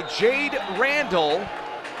block by Jade Randall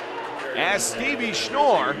as Stevie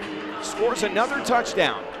Schnorr scores another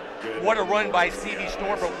touchdown. What a run by Stevie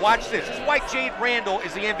Schnorr, but watch this. This is why Jade Randall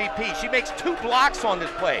is the MVP. She makes 2 blocks on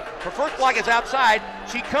this play. Her first block is outside.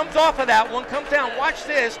 She comes off of that one, comes down. Watch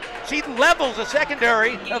this. She levels the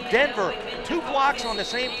secondary of Denver. 2 blocks on the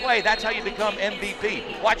same play. That's how you become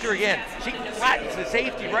MVP. Watch her again. She flattens the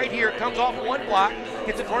safety right here. Comes off one block,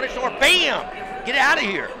 gets in front of Schnorr. Bam! Get out of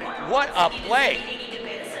here. What a play.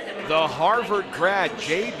 The Harvard grad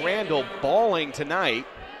Jade Randall balling tonight.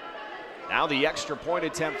 Now the extra point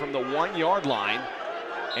attempt from the 1-yard line.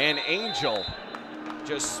 And Angel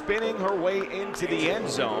just spinning her way into the end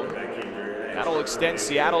zone. That'll extend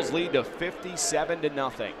Seattle's lead to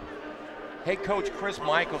 57-0. head coach Chris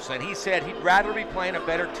Michelson, he said he'd rather be playing a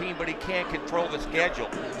better team, but he can't control the schedule.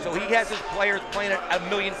 So he has his players playing at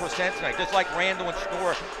 1,000,000% tonight, just like Randall and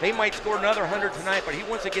Schnorr. They might score another 100 tonight, but he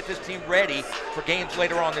wants to get this team ready for games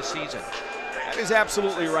later on this season. That is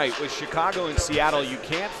absolutely right. With Chicago and Seattle, you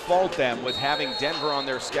can't fault them with having Denver on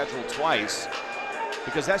their schedule twice,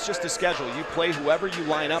 because that's just the schedule. You play whoever you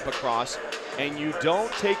line up across, and you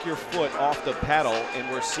don't take your foot off the pedal, and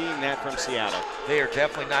we're seeing that from Seattle. They are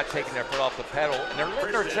definitely not taking their foot off the pedal, and they're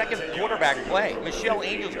letting their second quarterback play. Michelle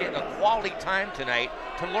Angel's getting a quality time tonight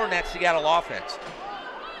to learn that Seattle offense.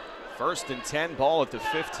 1st and 10, ball at the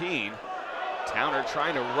 15. Towner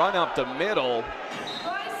trying to run up the middle.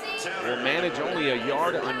 Will manage only a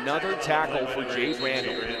yard. Another tackle for Jade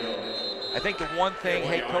Randall. I think the one thing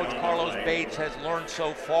head coach Carlos Bates has learned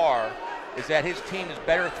so far is that his team is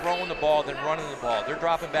better throwing the ball than running the ball. They're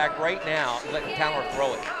dropping back right now and letting Towner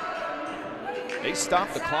throw it. They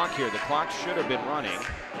stopped the clock here. The clock should have been running.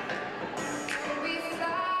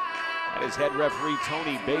 That is head referee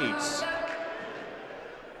Tony Bates.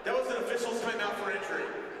 That was an official timeout for injury.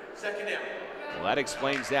 2nd down. Well, that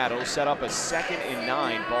explains that. It'll set up a 2nd and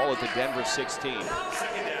 9, ball at the Denver 16. 2nd down,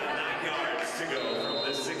 9 yards to go from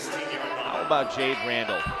the 16-yard line. How about Jade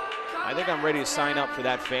Randall? I think I'm ready to sign up for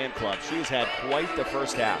that fan club. She has had quite the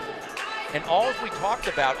first half. And all we talked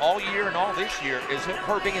about all year and all this year is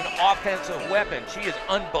her being an offensive weapon. She is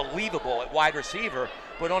unbelievable at wide receiver,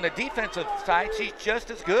 but on the defensive side, she's just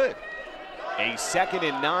as good. A 2nd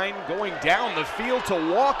and 9 going down the field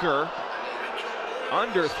to Walker.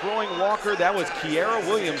 Underthrowing Walker, that was Kiara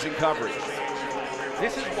Williams in coverage.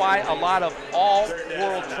 This is why a lot of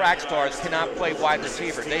all-world track stars cannot play wide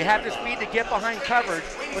receiver. They have the speed to get behind coverage,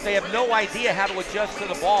 but they have no idea how to adjust to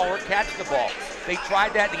the ball or catch the ball. They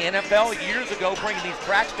tried that in the NFL years ago, bringing these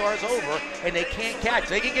track stars over, and they can't catch.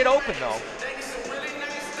 They can get open, though.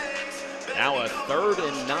 Now a 3rd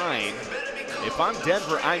and 9. If I'm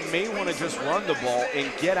Denver, I may want to just run the ball and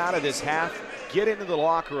get out of this half, get into the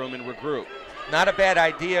locker room and regroup. Not a bad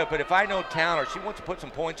idea, but if I know Towner, she wants to put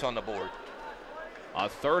some points on the board. A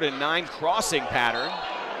 3rd and 9 crossing pattern.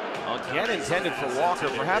 Again intended for Walker.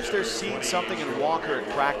 Perhaps they're seeing something in Walker at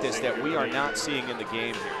practice that we are not seeing in the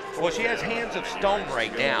game here. Well, she has hands of stone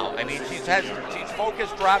right now. I mean, she's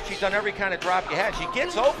focused drop. She's done every kind of drop you have. She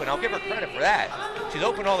gets open. I'll give her credit for that. She's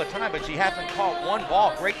open all the time, but she hasn't caught one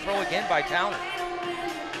ball. Great throw again by Towner.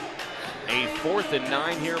 A 4th and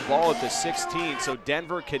 9 here, ball at the 16. So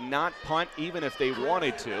Denver cannot punt even if they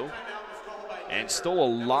wanted to. And still a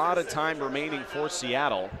lot of time remaining for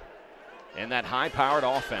Seattle and that high-powered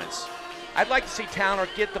offense. I'd like to see Towner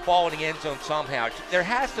get the ball in the end zone somehow. There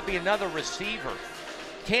has to be another receiver.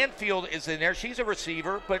 Canfield is in there. She's a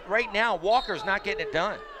receiver, but right now Walker's not getting it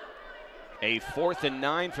done. A 4th and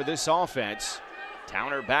 9 for this offense.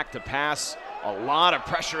 Towner back to pass. A lot of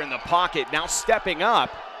pressure in the pocket. Now stepping up.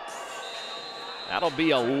 That'll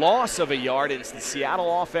be a loss of a yard, and the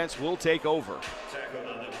Seattle offense will take over.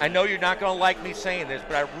 I know you're not going to like me saying this,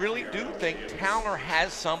 but I really do think Towner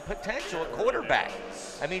has some potential at quarterback.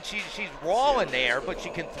 I mean, she's raw in there, but she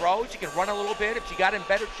can throw, she can run a little bit. If she got in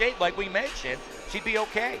better shape, like we mentioned, she'd be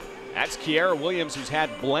okay. That's Kiara Williams, who's had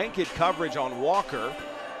blanket coverage on Walker.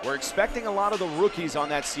 We're expecting a lot of the rookies on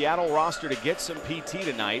that Seattle roster to get some PT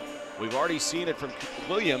tonight. We've already seen it from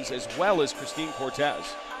Williams as well as Christine Cortez.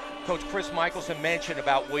 Coach Chris Michelson mentioned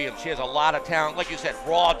about Williams. She has a lot of talent. Like you said,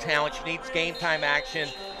 raw talent. She needs game time action.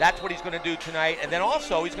 That's what he's going to do tonight. And then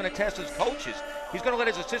also he's going to test his coaches. He's going to let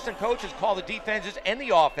his assistant coaches call the defenses and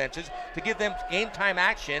the offenses to give them game time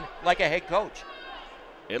action like a head coach.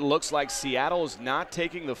 It looks like Seattle is not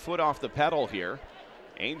taking the foot off the pedal here.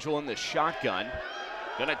 Angel in the shotgun.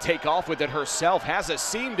 Going to take off with it herself. Has a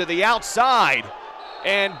seam to the outside.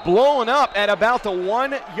 And blowing up at about the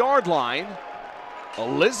 1 yard line.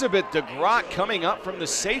 Elizabeth DeGroat coming up from the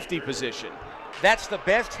safety position. That's the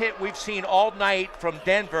best hit we've seen all night from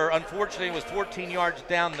Denver. Unfortunately, it was 14 yards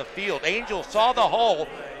down the field. Angel saw the hole,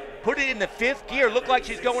 put it in the 5th gear, looked like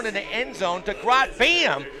she's going in the end zone. DeGroat,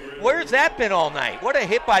 bam! Where's that been all night? What a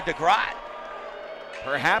hit by DeGroat.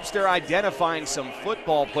 Perhaps they're identifying some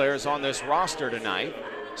football players on this roster tonight.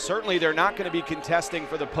 Certainly they're not going to be contesting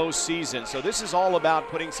for the postseason, so this is all about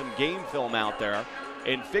putting some game film out there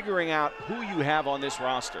and figuring out who you have on this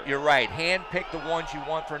roster. You're right. Hand-pick the ones you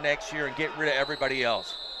want for next year and get rid of everybody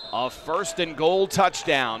else. A 1st and goal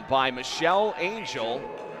touchdown by Michelle Angel.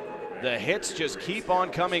 The hits just keep on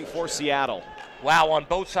coming for Seattle. Wow, on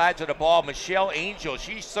both sides of the ball, Michelle Angel,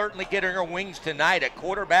 she's certainly getting her wings tonight at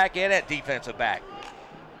quarterback and at defensive back.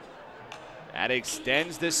 That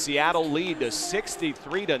extends the Seattle lead to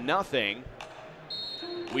 63-0.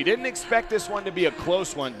 We didn't expect this one to be a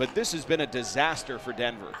close one, but this has been a disaster for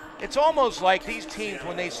Denver. It's almost like these teams,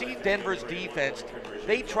 when they see Denver's defense,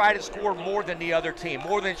 they try to score more than the other team,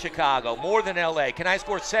 more than Chicago, more than LA. Can I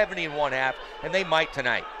score 70 in one half? And they might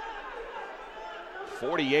tonight.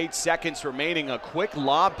 48 seconds remaining. A quick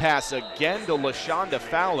lob pass again to LaShonda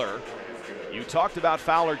Fowler. You talked about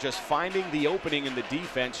Fowler just finding the opening in the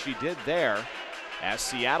defense. She did there as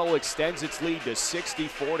Seattle extends its lead to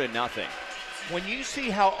 64-0. When you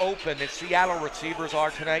see how open the Seattle receivers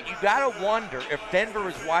are tonight, you got to wonder if Denver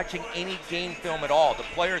is watching any game film at all, the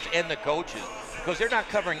players and the coaches, because they're not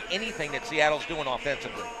covering anything that Seattle's doing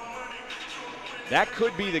offensively. That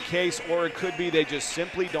could be the case, or it could be they just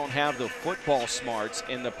simply don't have the football smarts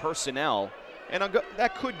in the personnel. And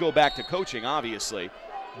that could go back to coaching, obviously,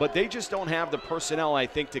 but they just don't have the personnel, I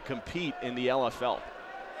think, to compete in the LFL.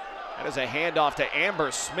 That is a handoff to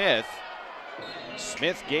Amber Smith.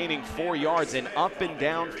 Smith gaining 4 yards, and up and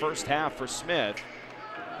down first half for Smith,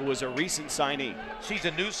 who was a recent signee. She's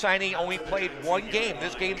a new signee, only played one game,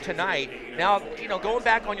 this game tonight. Now, you know, going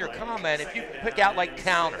back on your comment, if you pick out like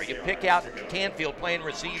Towner, you pick out Canfield playing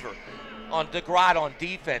receiver, on DeGrod on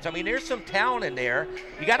defense. I mean, there's some talent in there.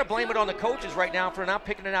 You got to blame it on the coaches right now for not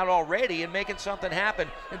picking it out already and making something happen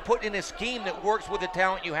and putting in a scheme that works with the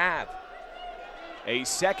talent you have. A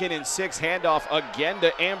 2nd and 6 handoff again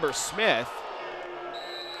to Amber Smith.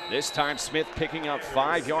 This time Smith picking up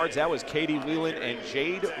 5 yards. That was Katie Whelan and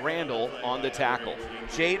Jade Randall on the tackle.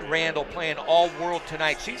 Jade Randall playing all world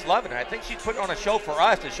tonight. She's loving it. I think she's putting on a show for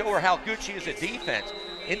us to show her how good she is at defense.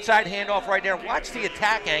 Inside handoff right there. Watch the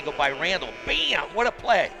attack angle by Randall. Bam! What a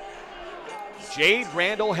play. Jade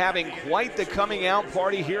Randall having quite the coming out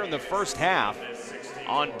party here in the first half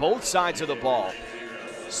on both sides of the ball.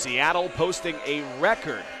 Seattle posting a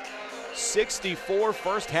record 64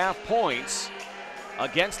 first half points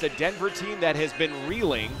against a Denver team that has been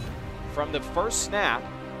reeling from the first snap.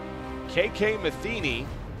 KK Matheny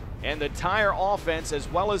and the Tire offense, as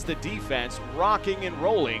well as the defense, rocking and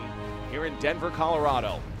rolling here in Denver,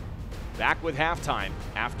 Colorado. Back with halftime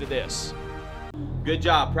after this. Good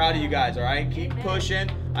job. Proud of you guys, all right? Keep pushing.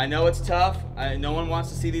 I know it's tough. No one wants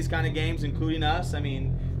to see these kind of games, including us. I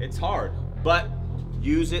mean, it's hard. But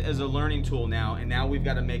use it as a learning tool now, and now we've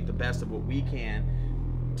got to make the best of what we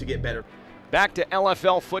can to get better. Back to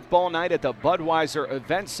LFL football night at the Budweiser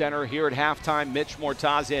Event Center. Here at halftime, Mitch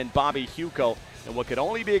Mortaza and Bobby Huco, and what could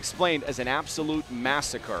only be explained as an absolute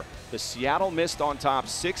massacre. The Seattle missed on top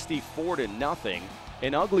 64-0.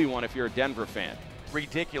 An ugly one if you're a Denver fan.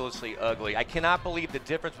 Ridiculously ugly. I cannot believe the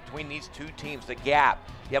difference between these two teams, the gap.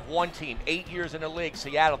 You have one team, 8 years in the league,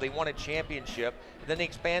 Seattle, they won a championship. And then the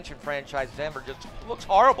expansion franchise, Denver, just looks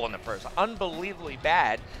horrible in the first. Unbelievably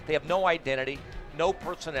bad. They have no identity, no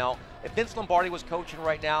personnel. If Vince Lombardi was coaching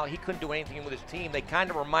right now, he couldn't do anything with his team. They kind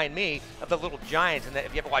of remind me of the Little Giants, and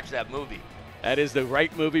if you ever watched that movie. That is the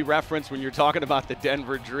right movie reference when you're talking about the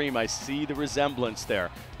Denver Dream. I see the resemblance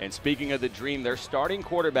there. And speaking of the Dream, their starting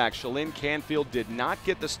quarterback, Shalyn Canfield, did not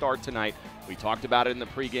get the start tonight. We talked about it in the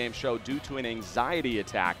pregame show due to an anxiety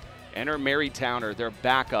attack. Enter Mary Towner, their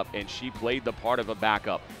backup, and she played the part of a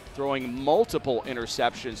backup, throwing multiple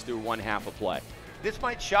interceptions through one half of play. This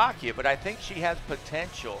might shock you, but I think she has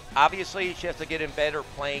potential. Obviously, she has to get in better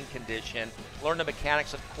playing condition, learn the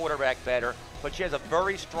mechanics of quarterback better, but she has a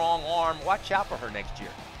very strong arm. Watch out for her next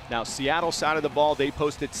year. Now, Seattle side of the ball, they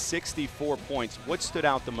posted 64 points. What stood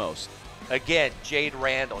out the most? Again, Jade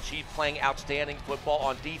Randall. She's playing outstanding football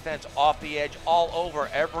on defense, off the edge, all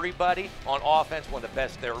over everybody. On offense, one of the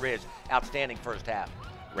best there is. Outstanding first half.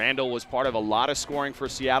 Randall was part of a lot of scoring for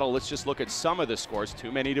Seattle. Let's just look at some of the scores.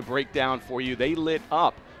 Too many to break down for you. They lit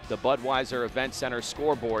up the Budweiser Event Center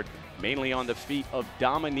scoreboard, mainly on the feet of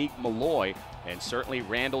Dominique Malloy, and certainly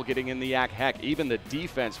Randall getting in the act. Heck, even the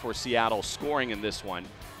defense for Seattle scoring in this one.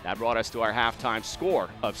 That brought us to our halftime score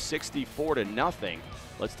of 64-0.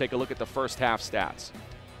 Let's take a look at the first half stats.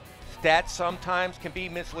 Stats sometimes can be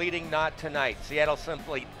misleading, not tonight. Seattle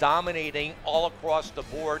simply dominating all across the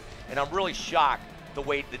board, and I'm really shocked the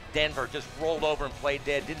way that Denver just rolled over and played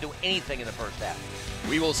dead, didn't do anything in the first half.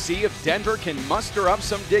 We will see if Denver can muster up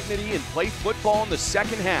some dignity and play football in the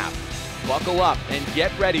second half. Buckle up and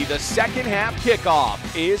get ready. The second half kickoff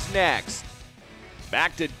is next.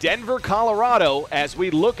 Back to Denver, Colorado, as we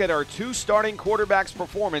look at our two starting quarterbacks'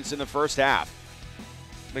 performance in the first half.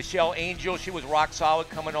 Michelle Angel, she was rock solid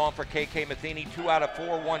coming on for KK Matheny, 2 out of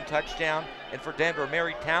 4, 1 touchdown. And for Denver,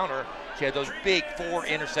 Mary Towner, she had those big 4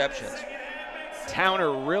 interceptions.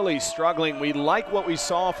 Towner really struggling. We like what we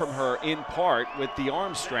saw from her in part with the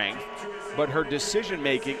arm strength, but her decision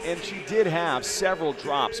making, and she did have several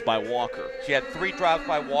drops by Walker. She had 3 drops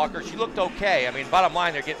by Walker. She looked okay. I mean, bottom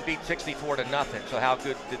line, they're getting beat 64-0, so how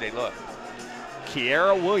good did they look?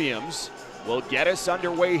 Kiera Williams will get us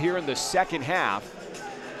underway here in the second half.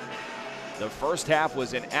 The first half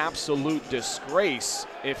was an absolute disgrace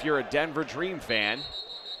if you're a Denver Dream fan.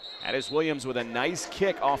 That is Williams with a nice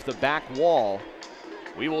kick off the back wall.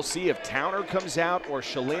 We will see if Towner comes out or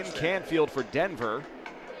Shalyn Canfield for Denver.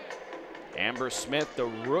 Amber Smith, the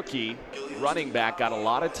rookie running back, got a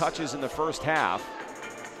lot of touches in the first half,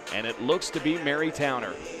 and it looks to be Mary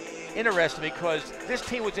Towner. Interesting because this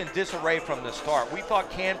team was in disarray from the start. We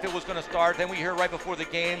thought Canfield was going to start, then we heard right before the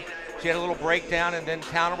game she had a little breakdown, and then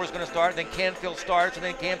Towner was going to start, then Canfield starts, and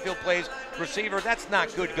then Canfield plays receiver. That's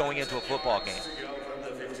not good going into a football game.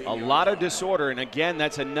 A lot of disorder, and again,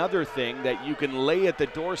 that's another thing that you can lay at the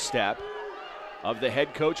doorstep of the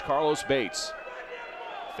head coach, Carlos Bates.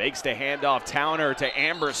 Fakes to handoff Towner to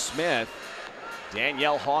Amber Smith.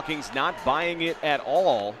 Danielle Hawkins not buying it at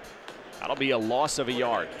all. That'll be a loss of a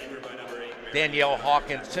yard. Danielle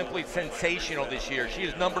Hawkins, simply sensational this year. She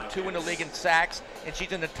is number 2 in the league in sacks, and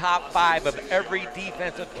she's in the top 5 of every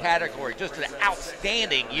defensive category. Just an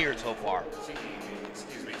outstanding year so far.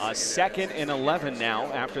 A 2nd and 11 now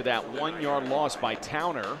after that 1-yard loss by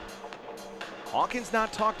Towner. Hawkins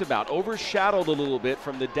not talked about, overshadowed a little bit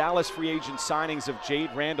from the Dallas free agent signings of Jade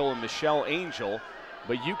Randall and Michelle Angel,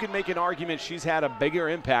 but you can make an argument she's had a bigger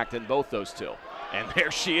impact than both those two. And there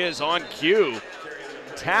she is on cue,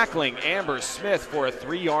 tackling Amber Smith for a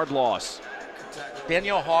 3-yard loss.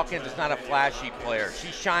 Danielle Hawkins is not a flashy player.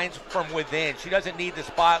 She shines from within. She doesn't need the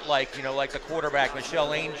spotlight, you know, like the quarterback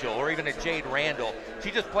Michelle Angel or even a Jade Randall.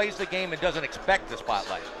 She just plays the game and doesn't expect the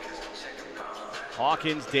spotlight.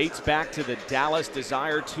 Hawkins dates back to the Dallas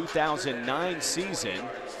Desire 2009 season,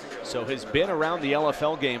 so has been around the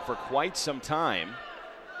LFL game for quite some time.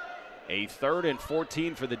 A 3rd and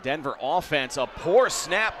 14 for the Denver offense. A poor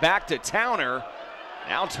snap back to Towner.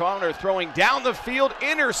 Now Towner throwing down the field,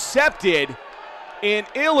 intercepted. An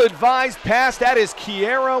ill-advised pass. That is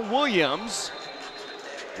Kiera Williams.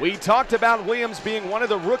 We talked about Williams being one of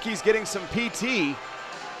the rookies getting some PT.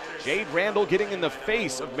 Jade Randall getting in the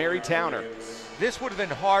face of Mary Towner. This would have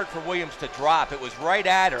been hard for Williams to drop. It was right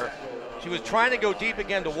at her. She was trying to go deep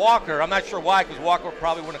again to Walker. I'm not sure why, because Walker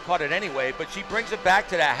probably wouldn't have caught it anyway, but she brings it back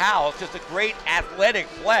to the house. Just a great athletic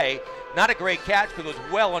play. Not a great catch because it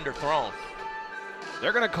was well underthrown.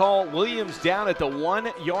 They're going to call Williams down at the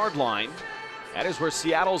 1-yard line. That is where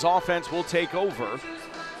Seattle's offense will take over.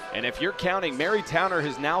 And if you're counting, Mary Towner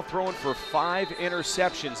has now thrown for 5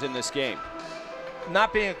 interceptions in this game.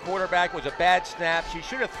 Not being a quarterback was a bad snap. She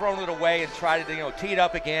should have thrown it away and tried to, tee it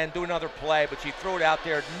up again, do another play, but she threw it out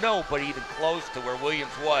there. Nobody even close to where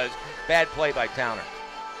Williams was. Bad play by Towner.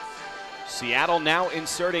 Seattle now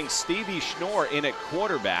inserting Stevie Schnorr in at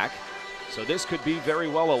quarterback. So this could be very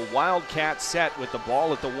well a wildcat set with the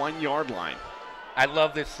ball at the 1-yard line. I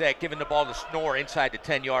love this set, giving the ball to Schnorr inside the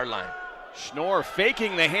 10-yard line. Schnorr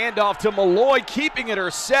faking the handoff to Malloy, keeping it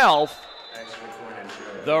herself.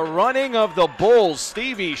 The running of the Bulls,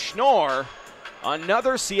 Stevie Schnorr,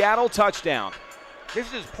 another Seattle touchdown.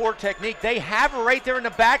 This is poor technique. They have her right there in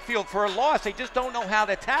the backfield for a loss. They just don't know how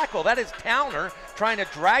to tackle. That is Towner trying to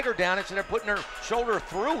drag her down instead of putting her shoulder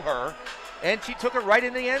through her, and she took it right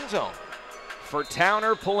in the end zone. For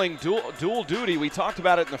Towner pulling dual duty, we talked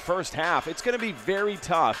about it in the first half. It's going to be very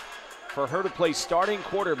tough for her to play starting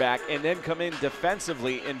quarterback and then come in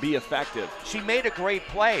defensively and be effective. She made a great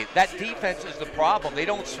play. That defense is the problem. They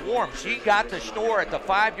don't swarm. She got to Schnorr at the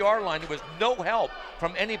 5-yard line. There was no help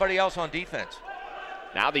from anybody else on defense.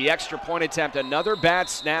 Now the extra point attempt, another bad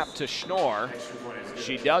snap to Schnorr.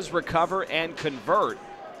 She does recover and convert.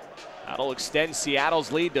 That'll extend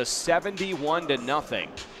Seattle's lead to 71-0.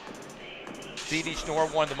 Stevie Schnorr,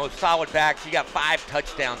 one of the most solid backs. She got 5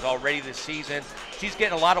 touchdowns already this season. She's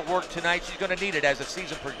getting a lot of work tonight. She's going to need it as the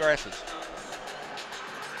season progresses.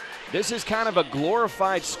 This is kind of a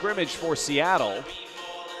glorified scrimmage for Seattle,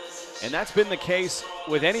 and that's been the case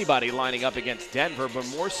with anybody lining up against Denver, but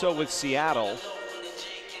more so with Seattle.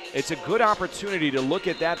 It's a good opportunity to look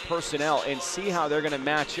at that personnel and see how they're going to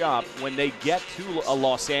match up when they get to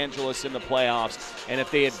Los Angeles in the playoffs. And if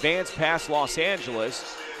they advance past Los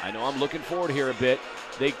Angeles, I know I'm looking forward here a bit,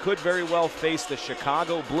 they could very well face the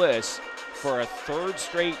Chicago Bliss for a 3rd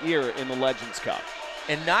straight year in the Legends Cup.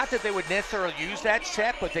 And not that they would necessarily use that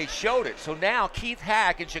set, but they showed it. So now Keith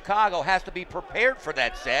Hack in Chicago has to be prepared for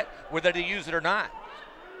that set, whether they use it or not.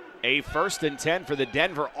 A 1st and 10 for the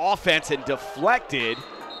Denver offense, and deflected.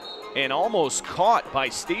 and almost caught by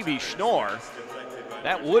Stevie Schnorr.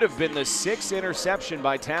 That would have been the 6th interception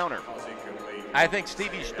by Towner. I think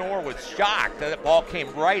Stevie Schnorr was shocked that the ball came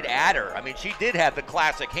right at her. I mean, she did have the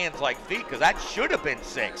classic hands like feet because that should have been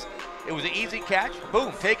 6. It was an easy catch.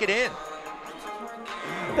 Boom, take it in.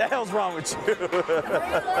 What the hell's wrong with you?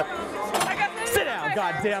 Sit down,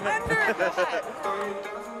 goddammit.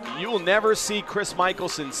 You will never see Chris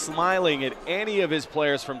Michelson smiling at any of his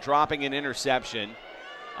players from dropping an interception.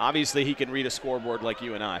 Obviously, he can read a scoreboard like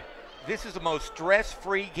you and I. This is the most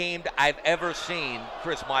stress-free game I've ever seen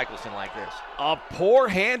Chris Michelson like this. A poor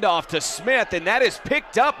handoff to Smith, and that is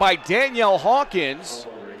picked up by Danielle Hawkins.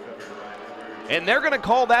 And they're going to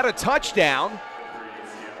call that a touchdown.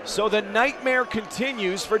 So the nightmare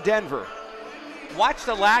continues for Denver. Watch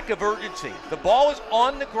the lack of urgency. The ball is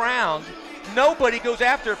on the ground. Nobody goes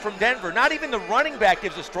after it from Denver. Not even the running back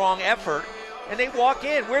gives a strong effort, and they walk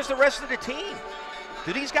in. Where's the rest of the team?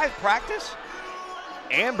 Do these guys practice?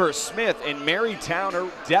 Amber Smith and Mary Towner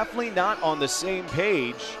definitely not on the same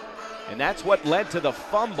page, and that's what led to the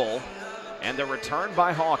fumble and the return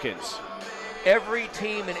by Hawkins. Every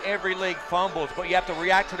team in every league fumbles, but you have to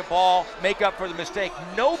react to the ball, make up for the mistake.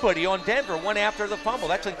 Nobody on Denver went after the fumble.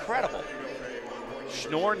 That's incredible.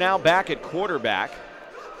 Schnorr now back at quarterback.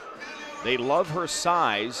 They love her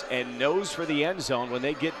size and nose for the end zone when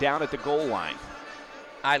they get down at the goal line.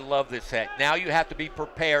 I love this set. Now you have to be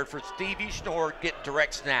prepared for Stevie Schnorr getting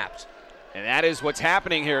direct snaps. And that is what's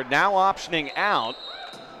happening here. Now optioning out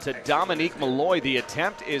to Dominique Malloy. The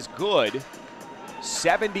attempt is good.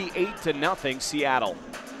 78-0 Seattle.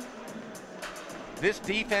 This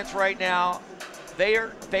defense right now, their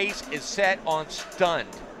face is set on stunned.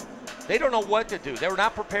 They don't know what to do. They were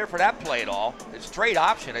not prepared for that play at all. It's straight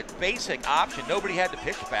option, a basic option. Nobody had to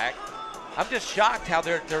pitch back. I'm just shocked how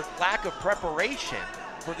their lack of preparation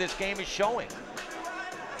for this game is showing.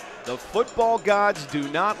 The football gods do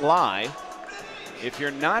not lie. If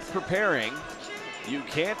you're not preparing, you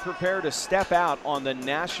can't prepare to step out on the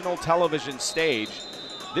national television stage.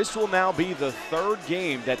 This will now be the 3rd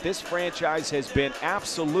game that this franchise has been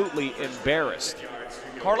absolutely embarrassed.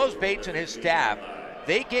 Carlos Bates and his staff,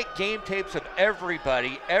 they get game tapes of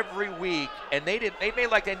everybody every week, and they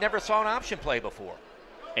made like they never saw an option play before.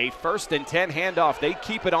 A 1st and 10 handoff. They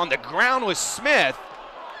keep it on the ground with Smith.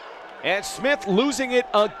 And Smith losing it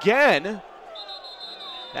again.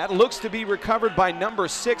 That looks to be recovered by number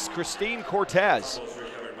 6, Christine Cortez.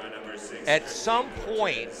 At some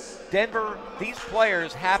point, Denver, these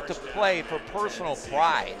players have to play for personal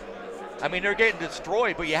pride. I mean, they're getting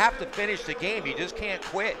destroyed, but you have to finish the game. You just can't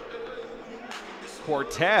quit.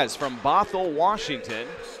 Cortez from Bothell, Washington.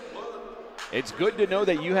 It's good to know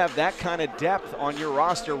that you have that kind of depth on your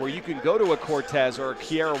roster where you can go to a Cortez or a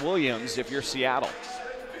Kiara Williams if you're Seattle.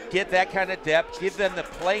 Get that kind of depth, give them the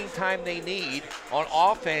playing time they need. On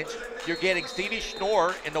offense, you're getting Stevie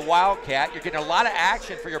Schnorr in the Wildcat. You're getting a lot of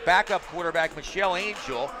action for your backup quarterback, Michelle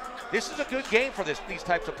Angel. This is a good game for these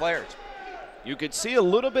types of players. You could see a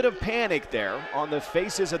little bit of panic there on the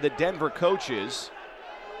faces of the Denver coaches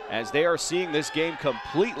as they are seeing this game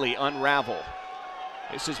completely unravel.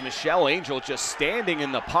 This is Michelle Angel just standing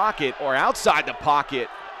in the pocket or outside the pocket,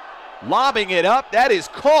 lobbing it up. That is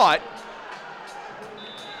caught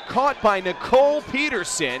by Nicole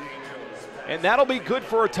Peterson, and that'll be good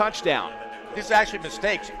for a touchdown. This is actually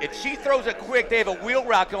mistakes. If she throws it quick, they have a wheel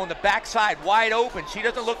route going the backside wide open. She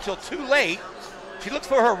doesn't look till too late. She looks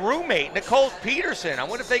for her roommate, Nicole Peterson. I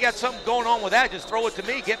wonder if they got something going on with that. Just throw it to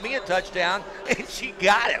me, get me a touchdown, and she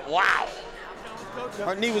got it. Wow.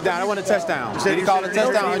 Her knee was down. I want a touchdown. Said he called a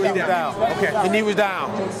touchdown. Her knee was down. Okay, her knee was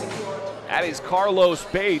down. That is Carlos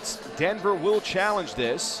Bates. Denver will challenge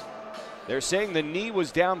this. They're saying the knee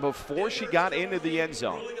was down before she got into the end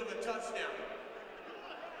zone.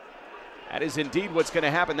 That is indeed what's going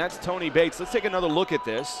to happen. That's Tony Bates. Let's take another look at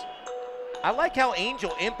this. I like how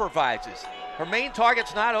Angel improvises. Her main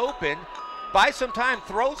target's not open. Buys some time,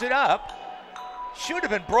 throws it up. Should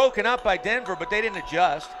have been broken up by Denver, but they didn't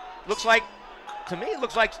adjust. Looks like, to me, it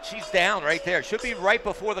looks like she's down right there. Should be right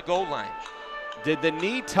before the goal line. Did the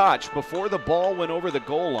knee touch before the ball went over the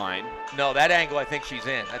goal line? No, that angle I think she's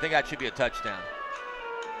in. I think that should be a touchdown.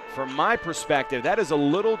 From my perspective, that is a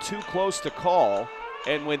little too close to call.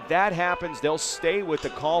 And when that happens, they'll stay with the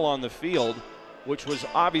call on the field, which was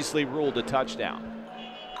obviously ruled a touchdown.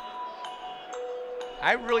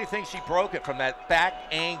 I really think she broke it from that back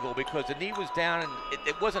angle because the knee was down and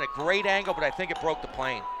it wasn't a great angle, but I think it broke the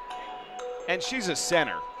plane. And she's a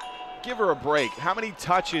center. Give her a break. How many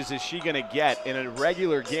touches is she going to get in a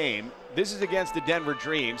regular game? This is against the Denver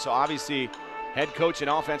Dream, so obviously Head coach and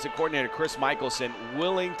offensive coordinator Chris Michelson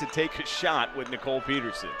willing to take a shot with Nicole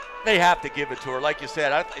Peterson. They have to give it to her. Like you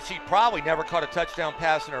said, she probably never caught a touchdown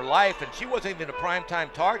pass in her life, and she wasn't even a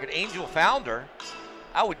primetime target. Angel found her.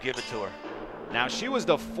 I would give it to her. Now, she was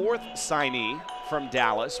the 4th signee from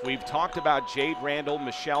Dallas. We've talked about Jade Randall,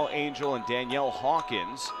 Michelle Angel, and Danielle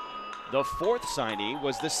Hawkins. The 4th signee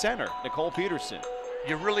was the center, Nicole Peterson.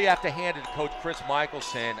 You really have to hand it to Coach Chris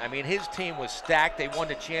Michelson. I mean, his team was stacked. They won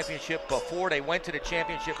the championship before. They went to the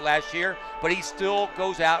championship last year, but he still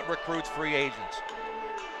goes out and recruits free agents.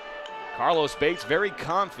 Carlos Bates very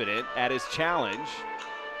confident at his challenge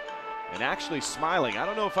and actually smiling. I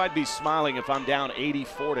don't know if I'd be smiling if I'm down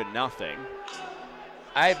 84-0.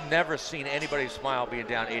 I've never seen anybody smile being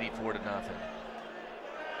down 84-0.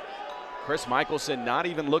 Chris Michelson not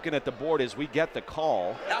even looking at the board as we get the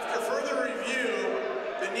call. After further review,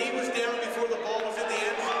 the knee was down before the ball was in the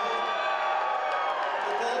end zone.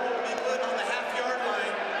 The ball will be put on the half-yard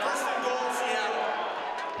line. 1st and goal,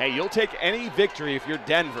 Seattle. Hey, you'll take any victory if you're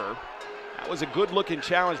Denver. That was a good-looking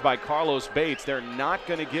challenge by Carlos Bates. They're not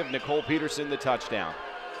going to give Nicole Peterson the touchdown.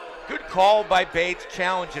 Good call by Bates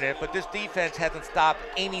challenging it, but this defense hasn't stopped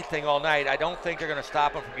anything all night. I don't think they're going to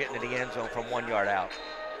stop them from getting to the end zone from 1 yard out.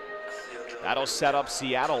 That'll set up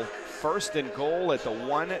Seattle 1st and goal at the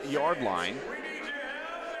 1 yard line.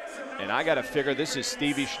 And I got to figure this is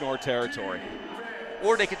Stevie Schnorr territory.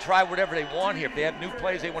 Or they could try whatever they want here. If they have new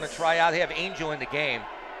plays they want to try out, they have Angel in the game.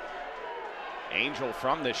 Angel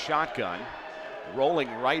from the shotgun. Rolling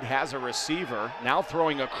right, has a receiver. Now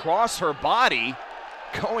throwing across her body.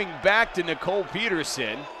 Going back to Nicole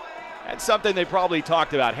Peterson. That's something they probably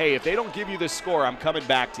talked about. Hey, if they don't give you the score, I'm coming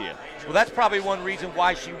back to you. Well, that's probably one reason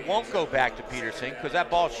why she won't go back to Peterson, because that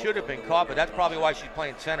ball should have been caught, but that's probably why she's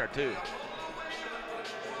playing center, too.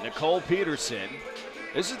 Nicole Peterson.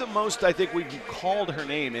 This is the most I think we've called her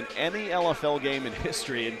name in any LFL game in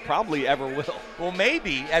history and probably ever will. Well,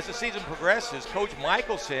 maybe as the season progresses, Coach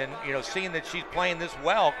Michelson, seeing that she's playing this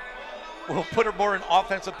well, will put her more in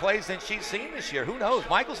offensive plays than she's seen this year. Who knows?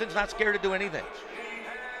 Michelson's not scared to do anything.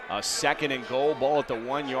 A 2nd and goal, ball at the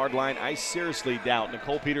 1 yard line. I seriously doubt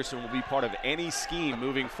Nicole Peterson will be part of any scheme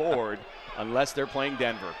moving forward unless they're playing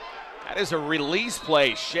Denver. That is a release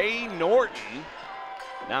play. Shay Norton.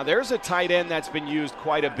 Now there's a tight end that's been used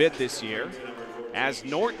quite a bit this year as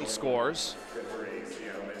Norton scores.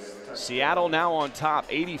 Seattle now on top,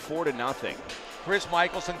 84-0. Chris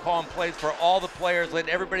Michelson calling plays for all the players, letting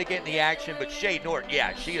everybody get in the action, but Shay Norton,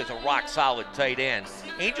 yeah, she is a rock-solid tight end.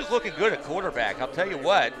 Angel's looking good at quarterback. I'll tell you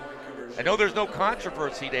what, I know there's no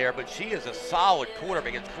controversy there, but she is a solid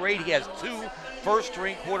quarterback. It's great he has 2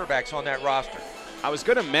 first-string quarterbacks on that roster. I was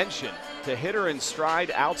going to mention, to hit her in stride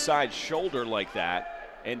outside shoulder like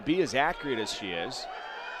that and be as accurate as she is,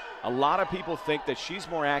 a lot of people think that she's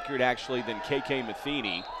more accurate actually than KK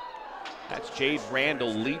Matheny. That's Jade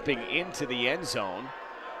Randall leaping into the end zone.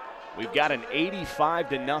 We've got an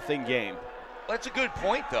 85-0 game. Well, that's a good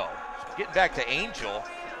point, though. Getting back to Angel,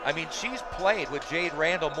 I mean, she's played with Jade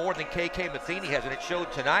Randall more than KK Matheny has, and it showed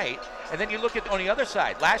tonight. And then you look at on the other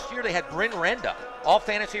side. Last year they had Bryn Renda,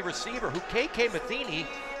 all-fantasy receiver, who KK Matheny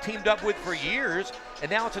teamed up with for years, and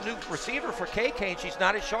now it's a new receiver for KK, and she's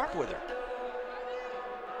not as sharp with her.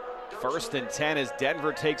 1st and 10 as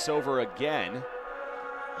Denver takes over again.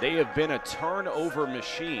 They have been a turnover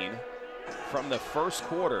machine from the first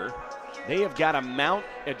quarter. They have got to mount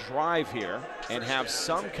a drive here and have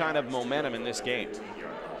some kind of momentum in this game.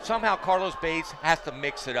 Somehow Carlos Bates has to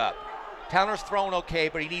mix it up. Towner's throwing okay,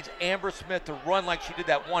 but he needs Amber Smith to run like she did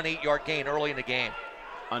that 1 8-yard gain early in the game.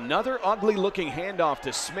 Another ugly-looking handoff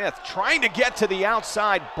to Smith, trying to get to the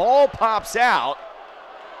outside. Ball pops out.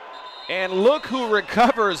 And look who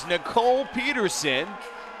recovers, Nicole Peterson.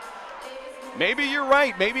 Maybe you're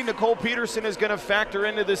right. Maybe Nicole Peterson is going to factor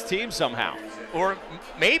into this team somehow. Or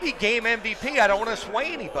maybe game MVP. I don't want to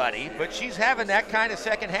sway anybody, but she's having that kind of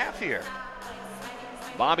second half here.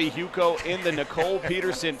 Bobby Huco in the Nicole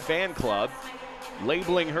Peterson fan club,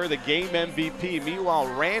 labeling her the game MVP.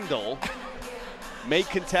 Meanwhile, Randall may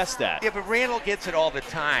contest that. Yeah, but Randall gets it all the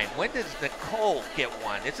time. When does Nicole get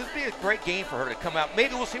one? This would be a great game for her to come out.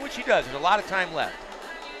 Maybe we'll see what she does. There's a lot of time left.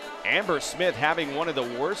 Amber Smith having one of the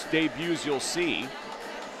worst debuts you'll see.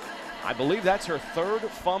 I believe that's her 3rd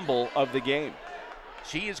fumble of the game.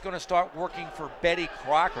 She is going to start working for Betty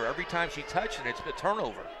Crocker. Every time she touches it, it's a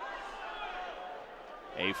turnover.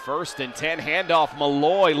 A 1st and 10 handoff.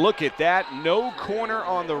 Malloy, look at that. No corner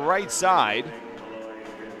on the right side.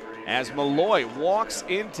 As Malloy walks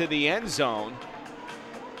into the end zone,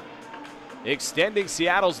 extending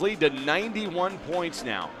Seattle's lead to 91 points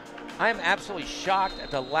now. I am absolutely shocked at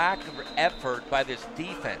the lack of effort by this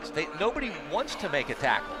defense. Nobody wants to make a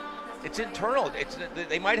tackle. It's internal.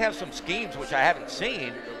 They might have some schemes, which I haven't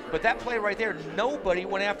seen, but that play right there, nobody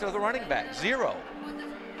went after the running back. Zero.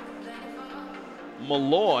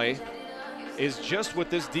 Malloy is just what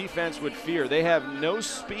this defense would fear. They have no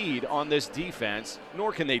speed on this defense,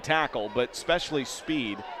 nor can they tackle, but especially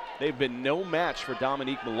speed. They've been no match for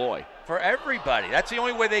Dominique Malloy. For everybody. That's the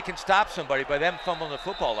only way they can stop somebody, by them fumbling the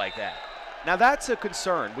football like that. Now that's a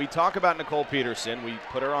concern. We talk about Nicole Peterson. We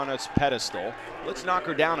put her on a pedestal. Let's knock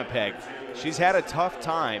her down a peg. She's had a tough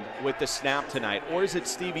time with the snap tonight. Or is it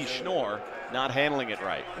Stevie Schnorr not handling it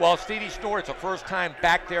right? Well, Stevie Schnorr, it's the first time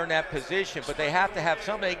back there in that position, but they have to have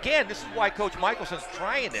somebody. Again, this is why Coach Michelson's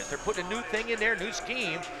trying this. They're putting a new thing in there, new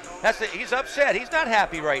scheme. He's upset. He's not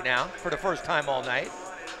happy right now for the first time all night.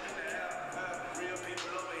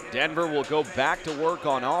 Denver will go back to work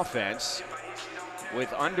on offense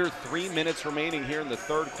with under 3 minutes remaining here in the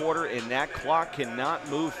third quarter, and that clock cannot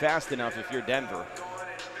move fast enough if you're Denver.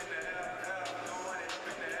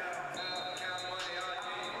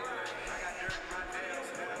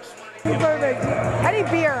 Perfect.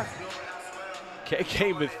 Eddie Beer.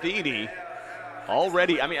 KK Matheny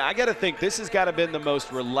already, I got to think this has got to have been the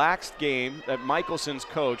most relaxed game that Michelson's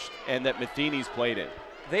coached and that Matheny's played in.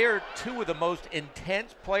 They are two of the most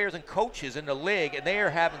intense players and coaches in the league, and they are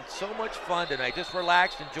having so much fun tonight, just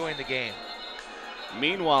relaxed, enjoying the game.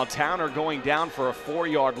 Meanwhile, Towner going down for a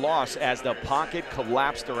 4-yard loss as the pocket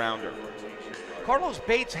collapsed around her. Carlos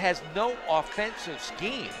Bates has no offensive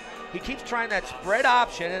scheme. He keeps trying that spread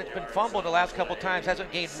option, and it's been fumbled the last couple times.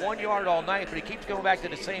 Hasn't gained 1 yard all night, but he keeps going back to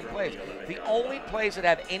the same place. The only plays that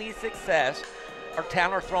have any success are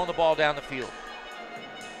Towner throwing the ball down the field.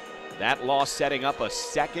 That loss setting up a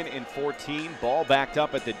 2nd and 14. Ball backed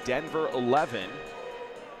up at the Denver 11.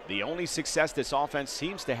 The only success this offense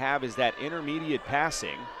seems to have is that intermediate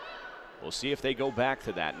passing. We'll see if they go back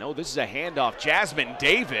to that. No, this is a handoff. Jasmine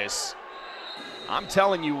Davis. I'm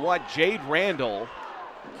telling you what, Jade Randall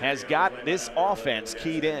has got this offense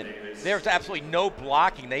keyed in. There's absolutely no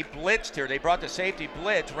blocking. They blitzed her. They brought the safety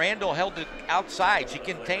blitz. Randall held it outside. She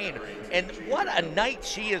contained. And what a night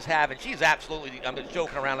she is having. She's absolutely, I'm just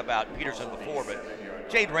joking around about Peterson before, but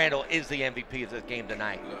Jade Randall is the MVP of this game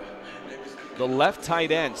tonight. The left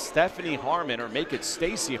tight end, Stephanie Harmon, or make it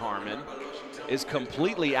Stacy Harmon, is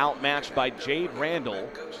completely outmatched by Jade Randall,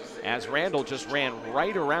 as Randall just ran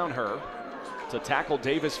right around her to tackle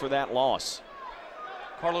Davis for that loss.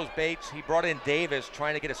 Carlos Bates, he brought in Davis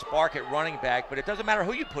trying to get a spark at running back, but it doesn't matter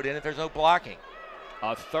who you put in if there's no blocking.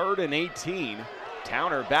 A 3rd and 18.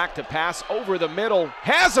 Towner back to pass over the middle,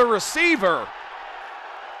 has a receiver.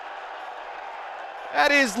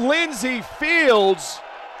 That is Lindsey Fields,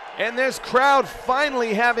 and this crowd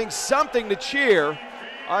finally having something to cheer.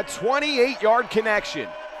 A 28-yard connection.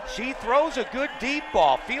 She throws a good deep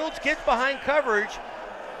ball. Fields gets behind coverage.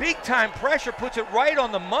 Big time pressure, puts it right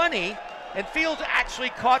on the money. And Fields actually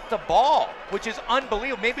caught the ball, which is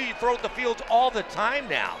unbelievable. Maybe you throw it to Fields all the time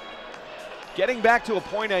now. Getting back to a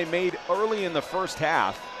point I made early in the first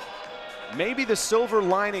half, maybe the silver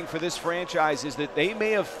lining for this franchise is that they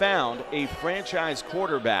may have found a franchise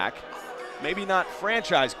quarterback, maybe not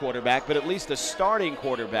franchise quarterback, but at least a starting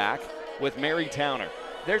quarterback with Mary Towner.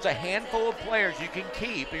 There's a handful of players you can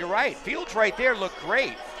keep. You're right. Fields right there looked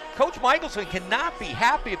great. Coach Michelson cannot be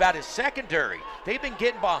happy about his secondary. They've been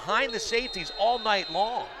getting behind the safeties all night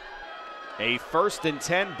long. A 1st and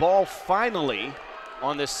 10 ball finally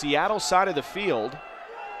on the Seattle side of the field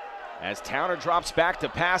as Towner drops back to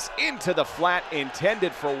pass into the flat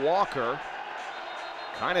intended for Walker.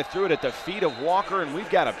 Kind of threw it at the feet of Walker, and we've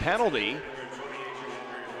got a penalty.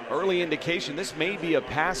 Early indication this may be a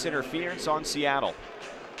pass interference on Seattle.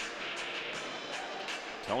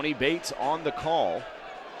 Tony Bates on the call.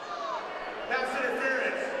 Pass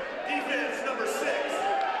interference, defense number 6.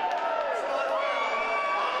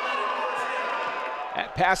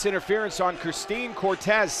 That pass interference on Christine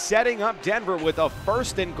Cortez, setting up Denver with a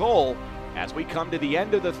 1st and goal as we come to the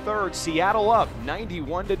end of the third. Seattle up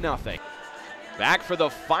 91-0. Back for the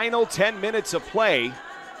final 10 minutes of play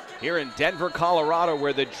here in Denver, Colorado,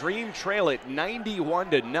 where the Dream trail at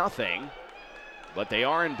 91-0. But they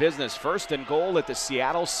are in business. 1st and goal at the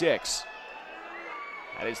Seattle 6.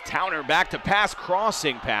 That is Towner back to pass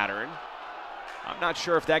crossing pattern. I'm not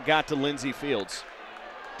sure if that got to Lindsey Fields.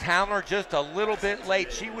 Towner just a little bit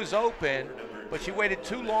late. She was open, but she waited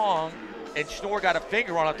too long, and Schnorr got a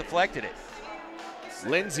finger on it, deflected it.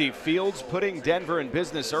 Lindsey Fields putting Denver in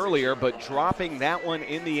business earlier, but dropping that one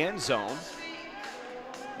in the end zone.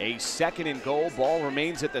 A 2nd and goal. Ball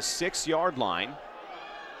remains at the 6-yard line.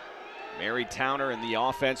 Mary Towner in the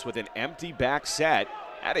offense with an empty back set.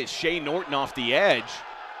 That is Shea Norton off the edge.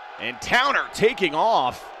 And Towner taking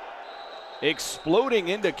off, exploding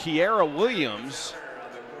into Kiera Williams.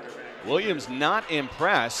 Williams not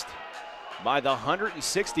impressed by the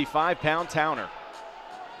 165-pound Towner.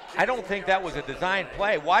 I don't think that was a design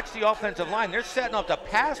play. Watch the offensive line. They're setting up the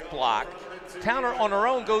pass block. Towner on her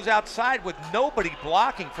own goes outside with nobody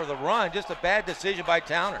blocking for the run. Just a bad decision by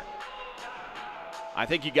Towner. I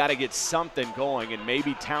think you got to get something going, and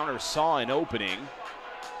maybe Towner saw an opening.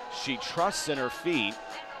 She trusts in her feet.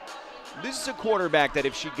 This is a quarterback that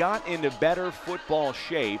if she got into better football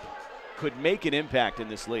shape, could make an impact in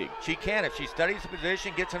this league. She can. If she studies the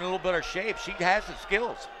position, gets in a little better shape, she has the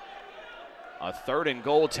skills. A 3rd and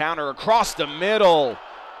goal, Towner across the middle,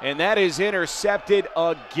 and that is intercepted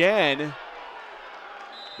again.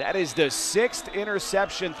 That is the 6th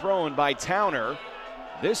interception thrown by Towner,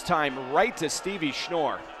 this time right to Stevie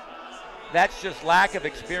Schnorr. That's just lack of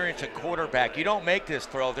experience at quarterback. You don't make this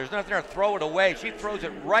throw. There's nothing there to throw it away. She throws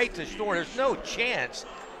it right to Schnorr. There's no chance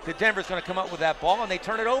that Denver's going to come up with that ball, and they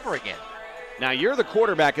turn it over again. Now, you're the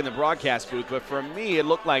quarterback in the broadcast booth, but for me, it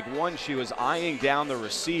looked like, one, she was eyeing down the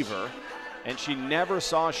receiver, and she never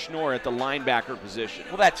saw Schnorr at the linebacker position.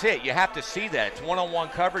 Well, that's it. You have to see that. It's one-on-one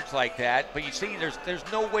coverage like that, but you see there's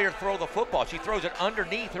no way to throw the football. She throws it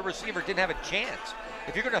underneath. Her receiver didn't have a chance.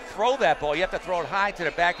 If you're going to throw that ball, you have to throw it high to the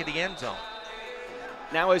back of the end zone.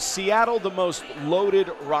 Now, is Seattle the most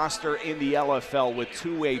loaded roster in the LFL with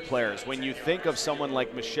two-way players? When you think of someone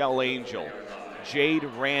like Michelle Angel, Jade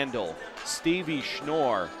Randall, Stevie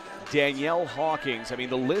Schnorr, Danielle Hawkins, I mean,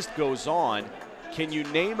 the list goes on. Can you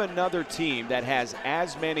name another team that has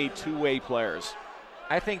as many two-way players?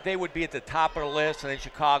 I think they would be at the top of the list, and then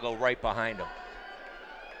Chicago right behind them.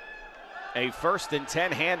 A 1st and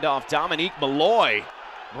 10 handoff, Dominique Malloy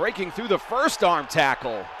breaking through the first arm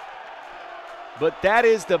tackle. But that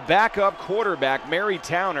is the backup quarterback, Mary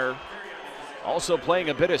Towner, also playing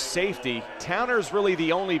a bit of safety. Towner's really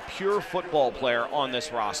the only pure football player on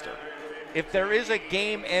this roster. If there is a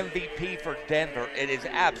game MVP for Denver, it is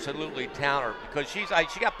absolutely Towner, because she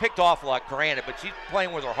got picked off a lot, granted, but she's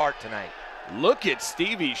playing with her heart tonight. Look at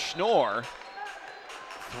Stevie Schnorr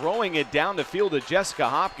throwing it down the field to Jessica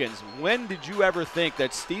Hopkins. When did you ever think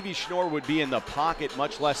that Stevie Schnorr would be in the pocket,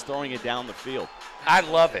 much less throwing it down the field? I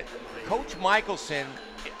love it. Coach Michelson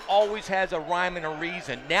always has a rhyme and a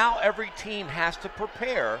reason. Now every team has to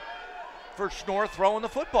prepare for Schnorr throwing the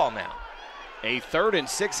football now. A 3rd and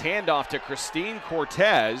 6 handoff to Christine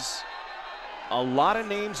Cortez. A lot of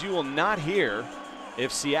names you will not hear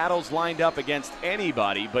if Seattle's lined up against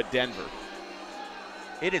anybody but Denver.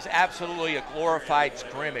 It is absolutely a glorified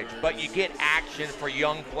scrimmage, but you get action for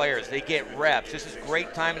young players. They get reps. This is a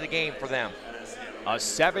great time of the game for them. A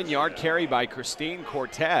 7-yard carry by Christine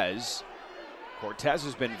Cortez. Cortez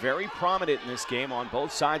has been very prominent in this game on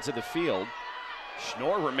both sides of the field.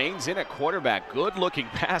 Schnorr remains in at quarterback. Good-looking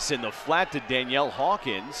pass in the flat to Danielle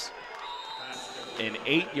Hawkins. An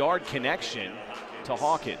 8-yard connection to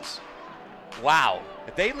Hawkins. Wow.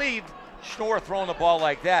 If they leave Schnorr throwing the ball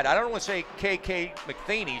like that, I don't want to say KK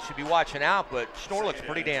McThaney should be watching out, but Schnorr looks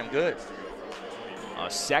pretty damn good. A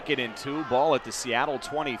 2nd and 2, ball at the Seattle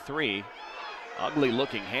 23.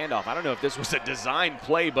 Ugly-looking handoff. I don't know if this was a design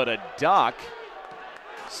play, but a duck.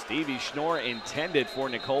 Stevie Schnorr intended for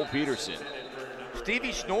Nicole Peterson.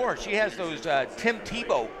 Stevie Schnorr, she has those Tim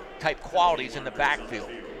Tebow type qualities in the backfield.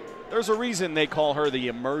 There's a reason they call her the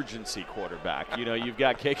emergency quarterback. You know, you've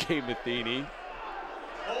got KK Matheny.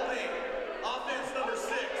 Holding, offense number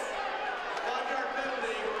 6. 5-yard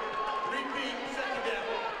penalty, repeat, 2nd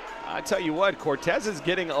down. I tell you what, Cortez is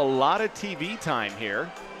getting a lot of TV time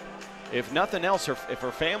here. If nothing else, if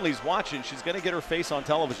her family's watching, she's going to get her face on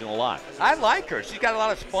television a lot. I like her. She's got a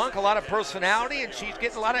lot of spunk, a lot of personality, and she's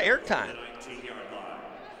getting a lot of airtime.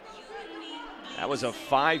 That was a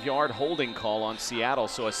 5-yard holding call on Seattle,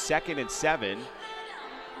 so a 2nd and 7.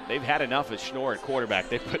 They've had enough of Schnorr at quarterback.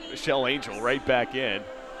 They put Michelle Angel right back in.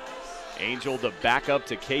 Angel, the backup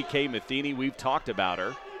to KK Matheny. We've talked about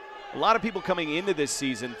her. A lot of people coming into this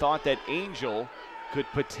season thought that Angel could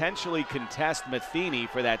potentially contest Matheny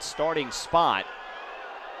for that starting spot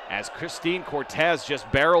as Christine Cortez just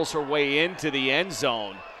barrels her way into the end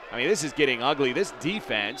zone. I mean, this is getting ugly. This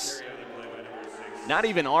defense, not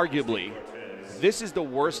even arguably, this is the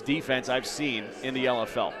worst defense I've seen in the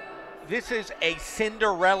LFL. This is a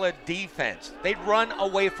Cinderella defense. They run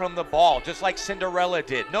away from the ball just like Cinderella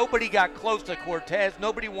did. Nobody got close to Cortez.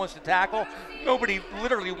 Nobody wants to tackle. Nobody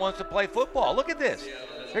literally wants to play football. Look at this.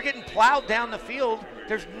 They're getting plowed down the field.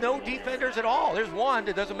 There's no defenders at all. There's one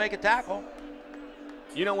that doesn't make a tackle.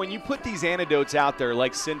 You know, when you put these anecdotes out there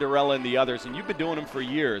like Cinderella and the others, and you've been doing them for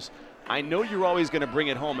years, I know you're always going to bring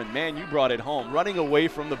it home, and man, you brought it home. Running away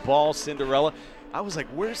from the ball, Cinderella. I was like,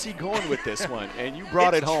 where's he going with this one? And you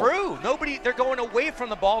brought it home. It's true. They're going away from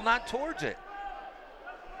the ball, not towards it.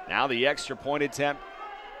 Now the extra point attempt.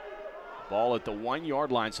 Ball at the 1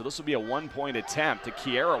 yard line, so this will be a 1 point attempt to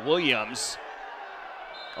Kiera Williams.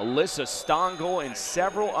 Alyssa Stongel and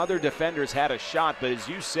several other defenders had a shot, but as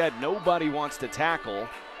you said, nobody wants to tackle.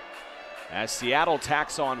 As Seattle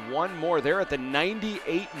tacks on one more, they're at the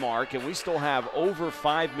 98 mark, and we still have over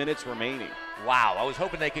 5 minutes remaining. Wow, I was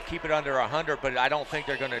hoping they could keep it under 100, but I don't think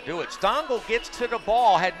they're going to do it. Stongel gets to the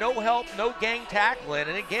ball, had no help, no gang tackling,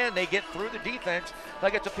 and again, they get through the defense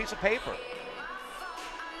like it's a piece of paper.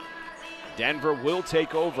 Denver will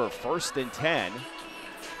take over 1st and 10.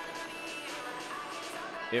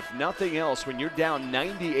 If nothing else, when you're down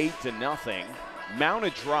 98-0, mount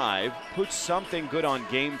a drive, put something good on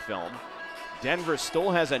game film. Denver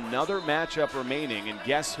still has another matchup remaining, and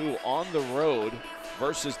guess who on the road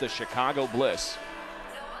versus the Chicago Bliss.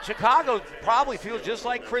 Chicago probably feels just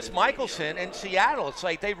like Chris Michelson in Seattle. It's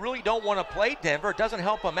like they really don't want to play Denver. It doesn't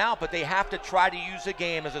help them out, but they have to try to use the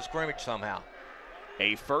game as a scrimmage somehow.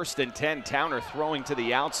 A 1st and 10, Towner throwing to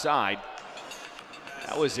the outside.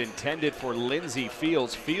 That was intended for Lindsey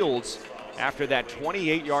Fields. Fields, after that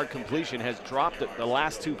 28-yard completion, has dropped the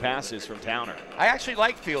last 2 passes from Towner. I actually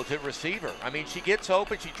like Fields at receiver. I mean, she gets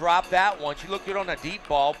open, she dropped that one. She looked good on a deep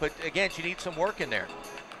ball, but again, she needs some work in there.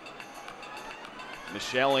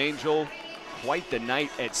 Michelle Angel, quite the night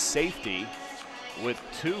at safety with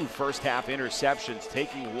 2 first-half interceptions,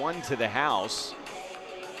 taking 1 to the house.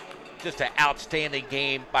 Just an outstanding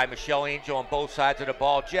game by Michelle Angel on both sides of the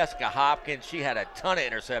ball. Jessica Hopkins, she had a ton of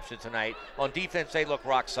interceptions tonight. On defense, they look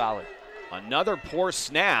rock solid. Another poor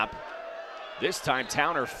snap. This time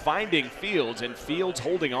Towner finding Fields, and Fields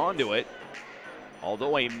holding on to it,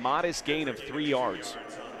 although a modest gain of 3 yards.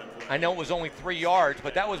 I know it was only 3 yards,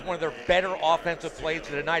 but that was one of their better offensive plays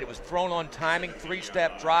of the night. It was thrown on timing,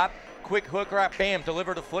 3-step drop, quick hooker, bam,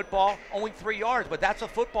 deliver the football. Only 3 yards, but that's a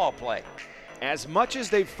football play. As much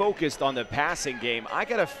as they've focused on the passing game, I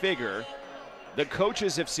got to figure the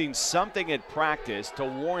coaches have seen something at practice to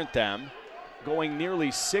warrant them going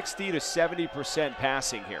nearly 60 to 70%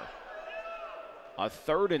 passing here. A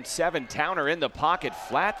 3rd and 7, Towner in the pocket,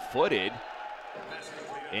 flat-footed.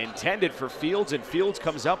 Intended for Fields, and Fields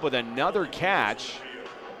comes up with another catch.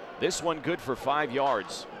 This one good for 5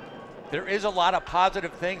 yards. There is a lot of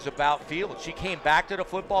positive things about Fields. She came back to the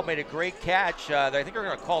football, made a great catch. I think they're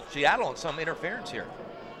going to call Seattle on some interference here.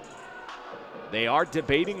 They are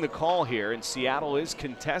debating the call here, and Seattle is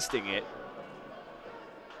contesting it.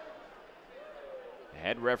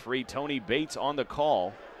 Head referee Tony Bates on the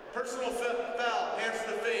call. Personal foul, hands to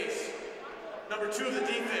the face. Number 2 of the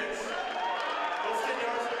defense. Those 10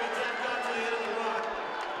 yards will be tacked on to the end of the run.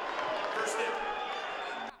 First down.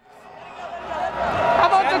 How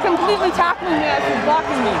about the completely tackling me as he's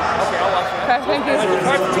blocking me? Okay, I'll watch it. Okay, thank you.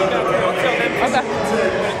 Okay,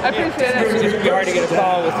 I appreciate it. It's just hard to get a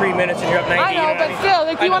call with 3 minutes and you're up 19. I know, but still,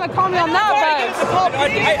 like, you want to call me on that,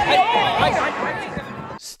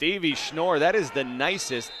 Stevie Schnorr, that is the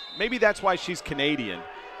nicest. Maybe that's why she's Canadian.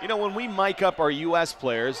 You know, when we mic up our U.S.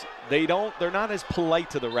 players, they're not as polite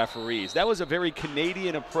to the referees. That was a very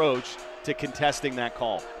Canadian approach to contesting that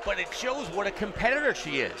call. But it shows what a competitor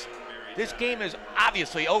she is. This game is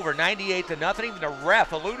obviously over, 98-0. Even the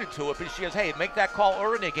ref alluded to it, but she goes, hey, make that call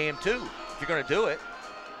early in the game too, if you're going to do it.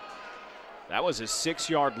 That was a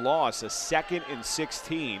 6-yard loss, a 2nd and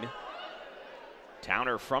 16.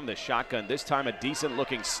 Towner from the shotgun, this time a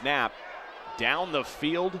decent-looking snap. Down the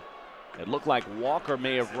field, it looked like Walker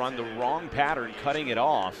may have run the wrong pattern, cutting it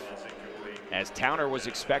off, as Towner was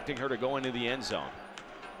expecting her to go into the end zone.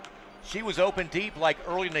 She was open deep like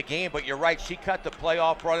early in the game, but you're right, she cut the play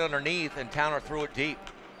off right underneath, and Towner threw it deep.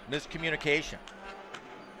 Miscommunication.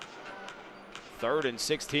 3rd and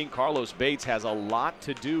 16, Carlos Bates has a lot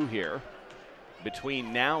to do here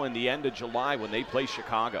between now and the end of July when they play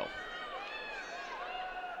Chicago.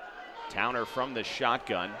 Towner from the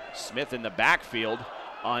shotgun, Smith in the backfield.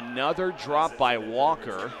 Another drop by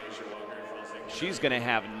Walker. She's going to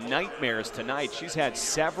have nightmares tonight. She's had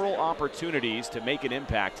several opportunities to make an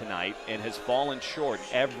impact tonight and has fallen short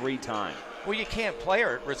every time. Well, you can't play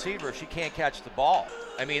her at receiver if she can't catch the ball.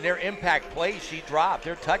 I mean, their impact plays she dropped,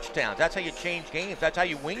 their touchdowns. That's how you change games. That's how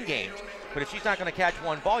you win games. But if she's not going to catch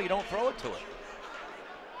one ball, you don't throw it to her.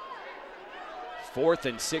 4th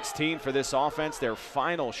and 16 for this offense, their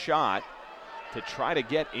final shot to try to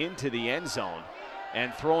get into the end zone.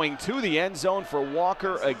 And throwing to the end zone for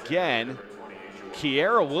Walker again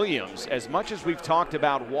Kiera Williams, as much as we've talked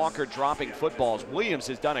about Walker dropping footballs, Williams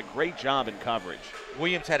has done a great job in coverage.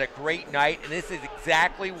 Williams had a great night, and this is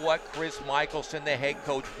exactly what Chris Michelson, the head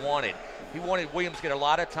coach, wanted. He wanted Williams to get a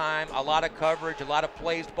lot of time, a lot of coverage, a lot of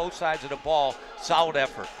plays, both sides of the ball. Solid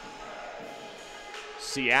effort.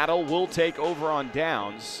 Seattle will take over on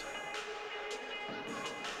downs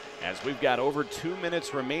as we've got over 2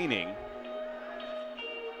 minutes remaining.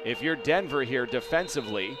 If you're Denver here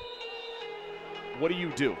defensively, what do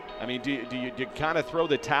you do? I mean, do you kind of throw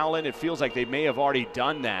the towel in? It feels like they may have already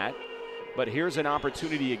done that, but here's an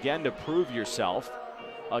opportunity again to prove yourself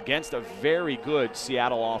against a very good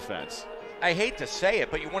Seattle offense. I hate to say it,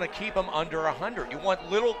 but you want to keep them under 100. You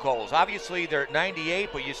want little goals. Obviously, they're at 98,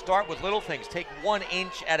 but you start with little things. Take 1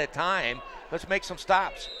 inch at a time. Let's make some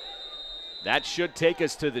stops. That should take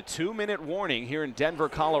us to the 2-minute warning here in Denver,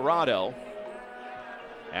 Colorado.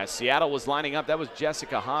 As Seattle was lining up, that was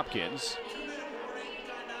Jessica Hopkins.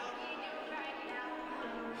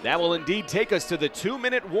 That will indeed take us to the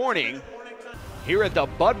 2-minute warning here at the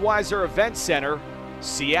Budweiser Event Center.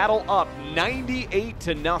 Seattle up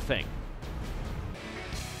 98-0.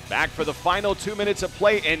 Back for the final 2 minutes of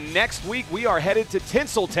play, and next week we are headed to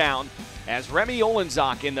Tinseltown as Remy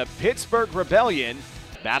Olenzak in the Pittsburgh Rebellion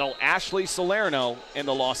battle Ashley Salerno in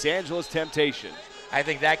the Los Angeles Temptation. I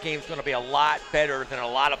think that game's going to be a lot better than a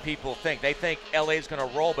lot of people think. They think LA's going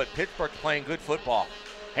to roll, but Pittsburgh's playing good football.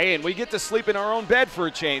 Hey, and we get to sleep in our own bed for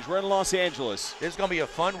a change. We're in Los Angeles. This is going to be a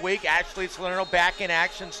fun week. Ashley Salerno back in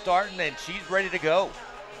action starting, and she's ready to go.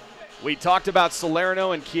 We talked about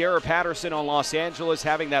Salerno and Kiera Patterson on Los Angeles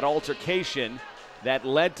having that altercation that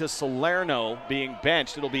led to Salerno being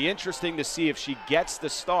benched. It'll be interesting to see if she gets the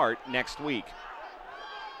start next week.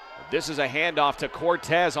 This is a handoff to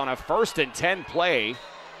Cortez on a 1st and 10 play.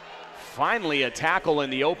 Finally a tackle in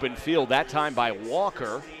the open field, that time by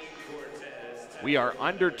Walker. We are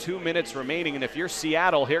under 2 minutes remaining, and if you're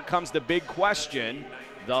Seattle, here comes the big question,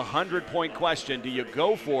 the 100-point question. Do you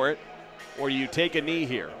go for it or do you take a knee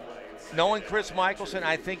here? Knowing Chris Michelson,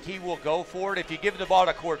 I think he will go for it. If you give the ball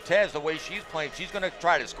to Cortez the way she's playing, she's going to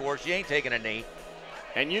try to score. She ain't taking a knee.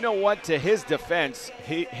 And you know what? To his defense,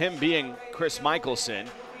 him being Chris Michelson,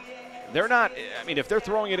 they're not, I mean, if they're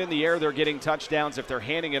throwing it in the air, they're getting touchdowns. If they're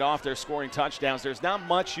handing it off, they're scoring touchdowns. There's not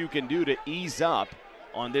much you can do to ease up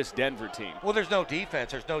on this Denver team. Well, there's no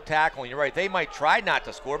defense. There's no tackling. You're right. They might try not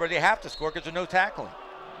to score, but they have to score because there's no tackling.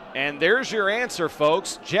 And there's your answer,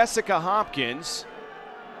 folks. Jessica Hopkins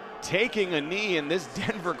taking a knee in this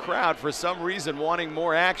Denver crowd for some reason wanting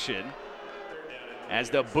more action as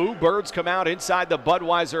the Boo Birds come out inside the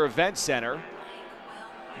Budweiser Event Center.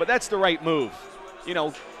 But that's the right move. You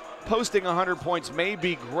know, posting 100 points may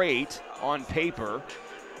be great on paper,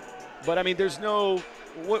 but I mean, there's no,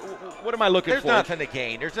 what am I looking for? There's nothing to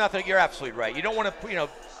gain. There's nothing. You're absolutely right. You don't want to,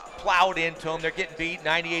 plow it into them. They're getting beat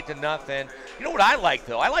 98-0. You know what I like,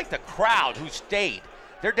 though? I like the crowd who stayed.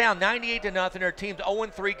 They're down 98-0. Their team's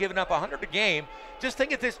 0-3, giving up 100 a game. Just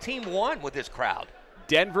think if this team won with this crowd.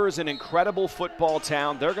 Denver is an incredible football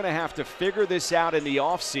town. They're going to have to figure this out in the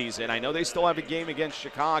offseason. I know they still have a game against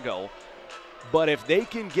Chicago, but if they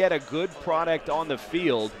can get a good product on the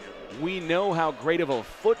field, we know how great of a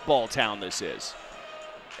football town this is.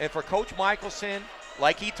 And for Coach Michelson,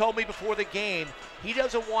 like he told me before the game, he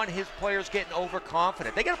doesn't want his players getting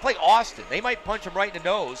overconfident. They got to play Austin. They might punch them right in the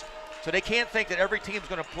nose, so they can't think that every team's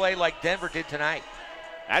going to play like Denver did tonight.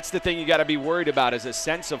 That's the thing you got to be worried about, is a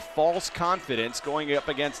sense of false confidence going up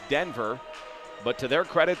against Denver. But to their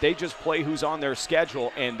credit, they just play who's on their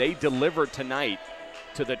schedule, and they delivered tonight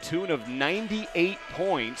to the tune of 98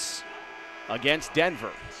 points against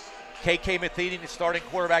Denver. KK Matheny, the starting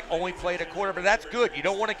quarterback, only played a quarter, but that's good. You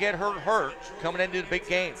don't want to get her hurt coming into the big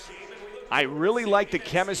games. I really like the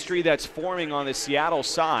chemistry that's forming on the Seattle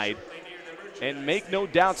side. And make no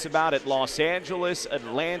doubts about it, Los Angeles,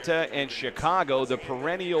 Atlanta, and Chicago, the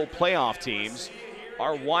perennial playoff teams,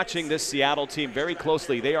 are watching this Seattle team very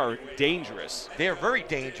closely. They are dangerous. They are very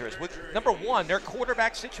dangerous. With number one, their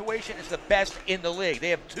quarterback situation is the best in the league.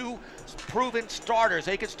 They have 2 proven starters.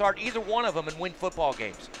 They can start either one of them and win football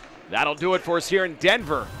games. That'll do it for us here in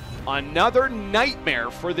Denver. Another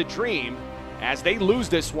nightmare for the Dream as they lose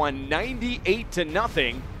this one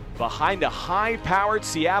 98-0 behind a high-powered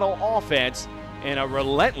Seattle offense and a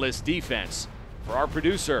relentless defense. For our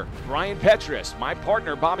producer, Brian Petrus, my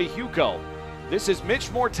partner, Bobby Hugo, this is Mitch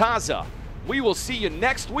Mortaza. We will see you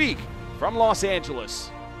next week from Los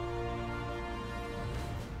Angeles.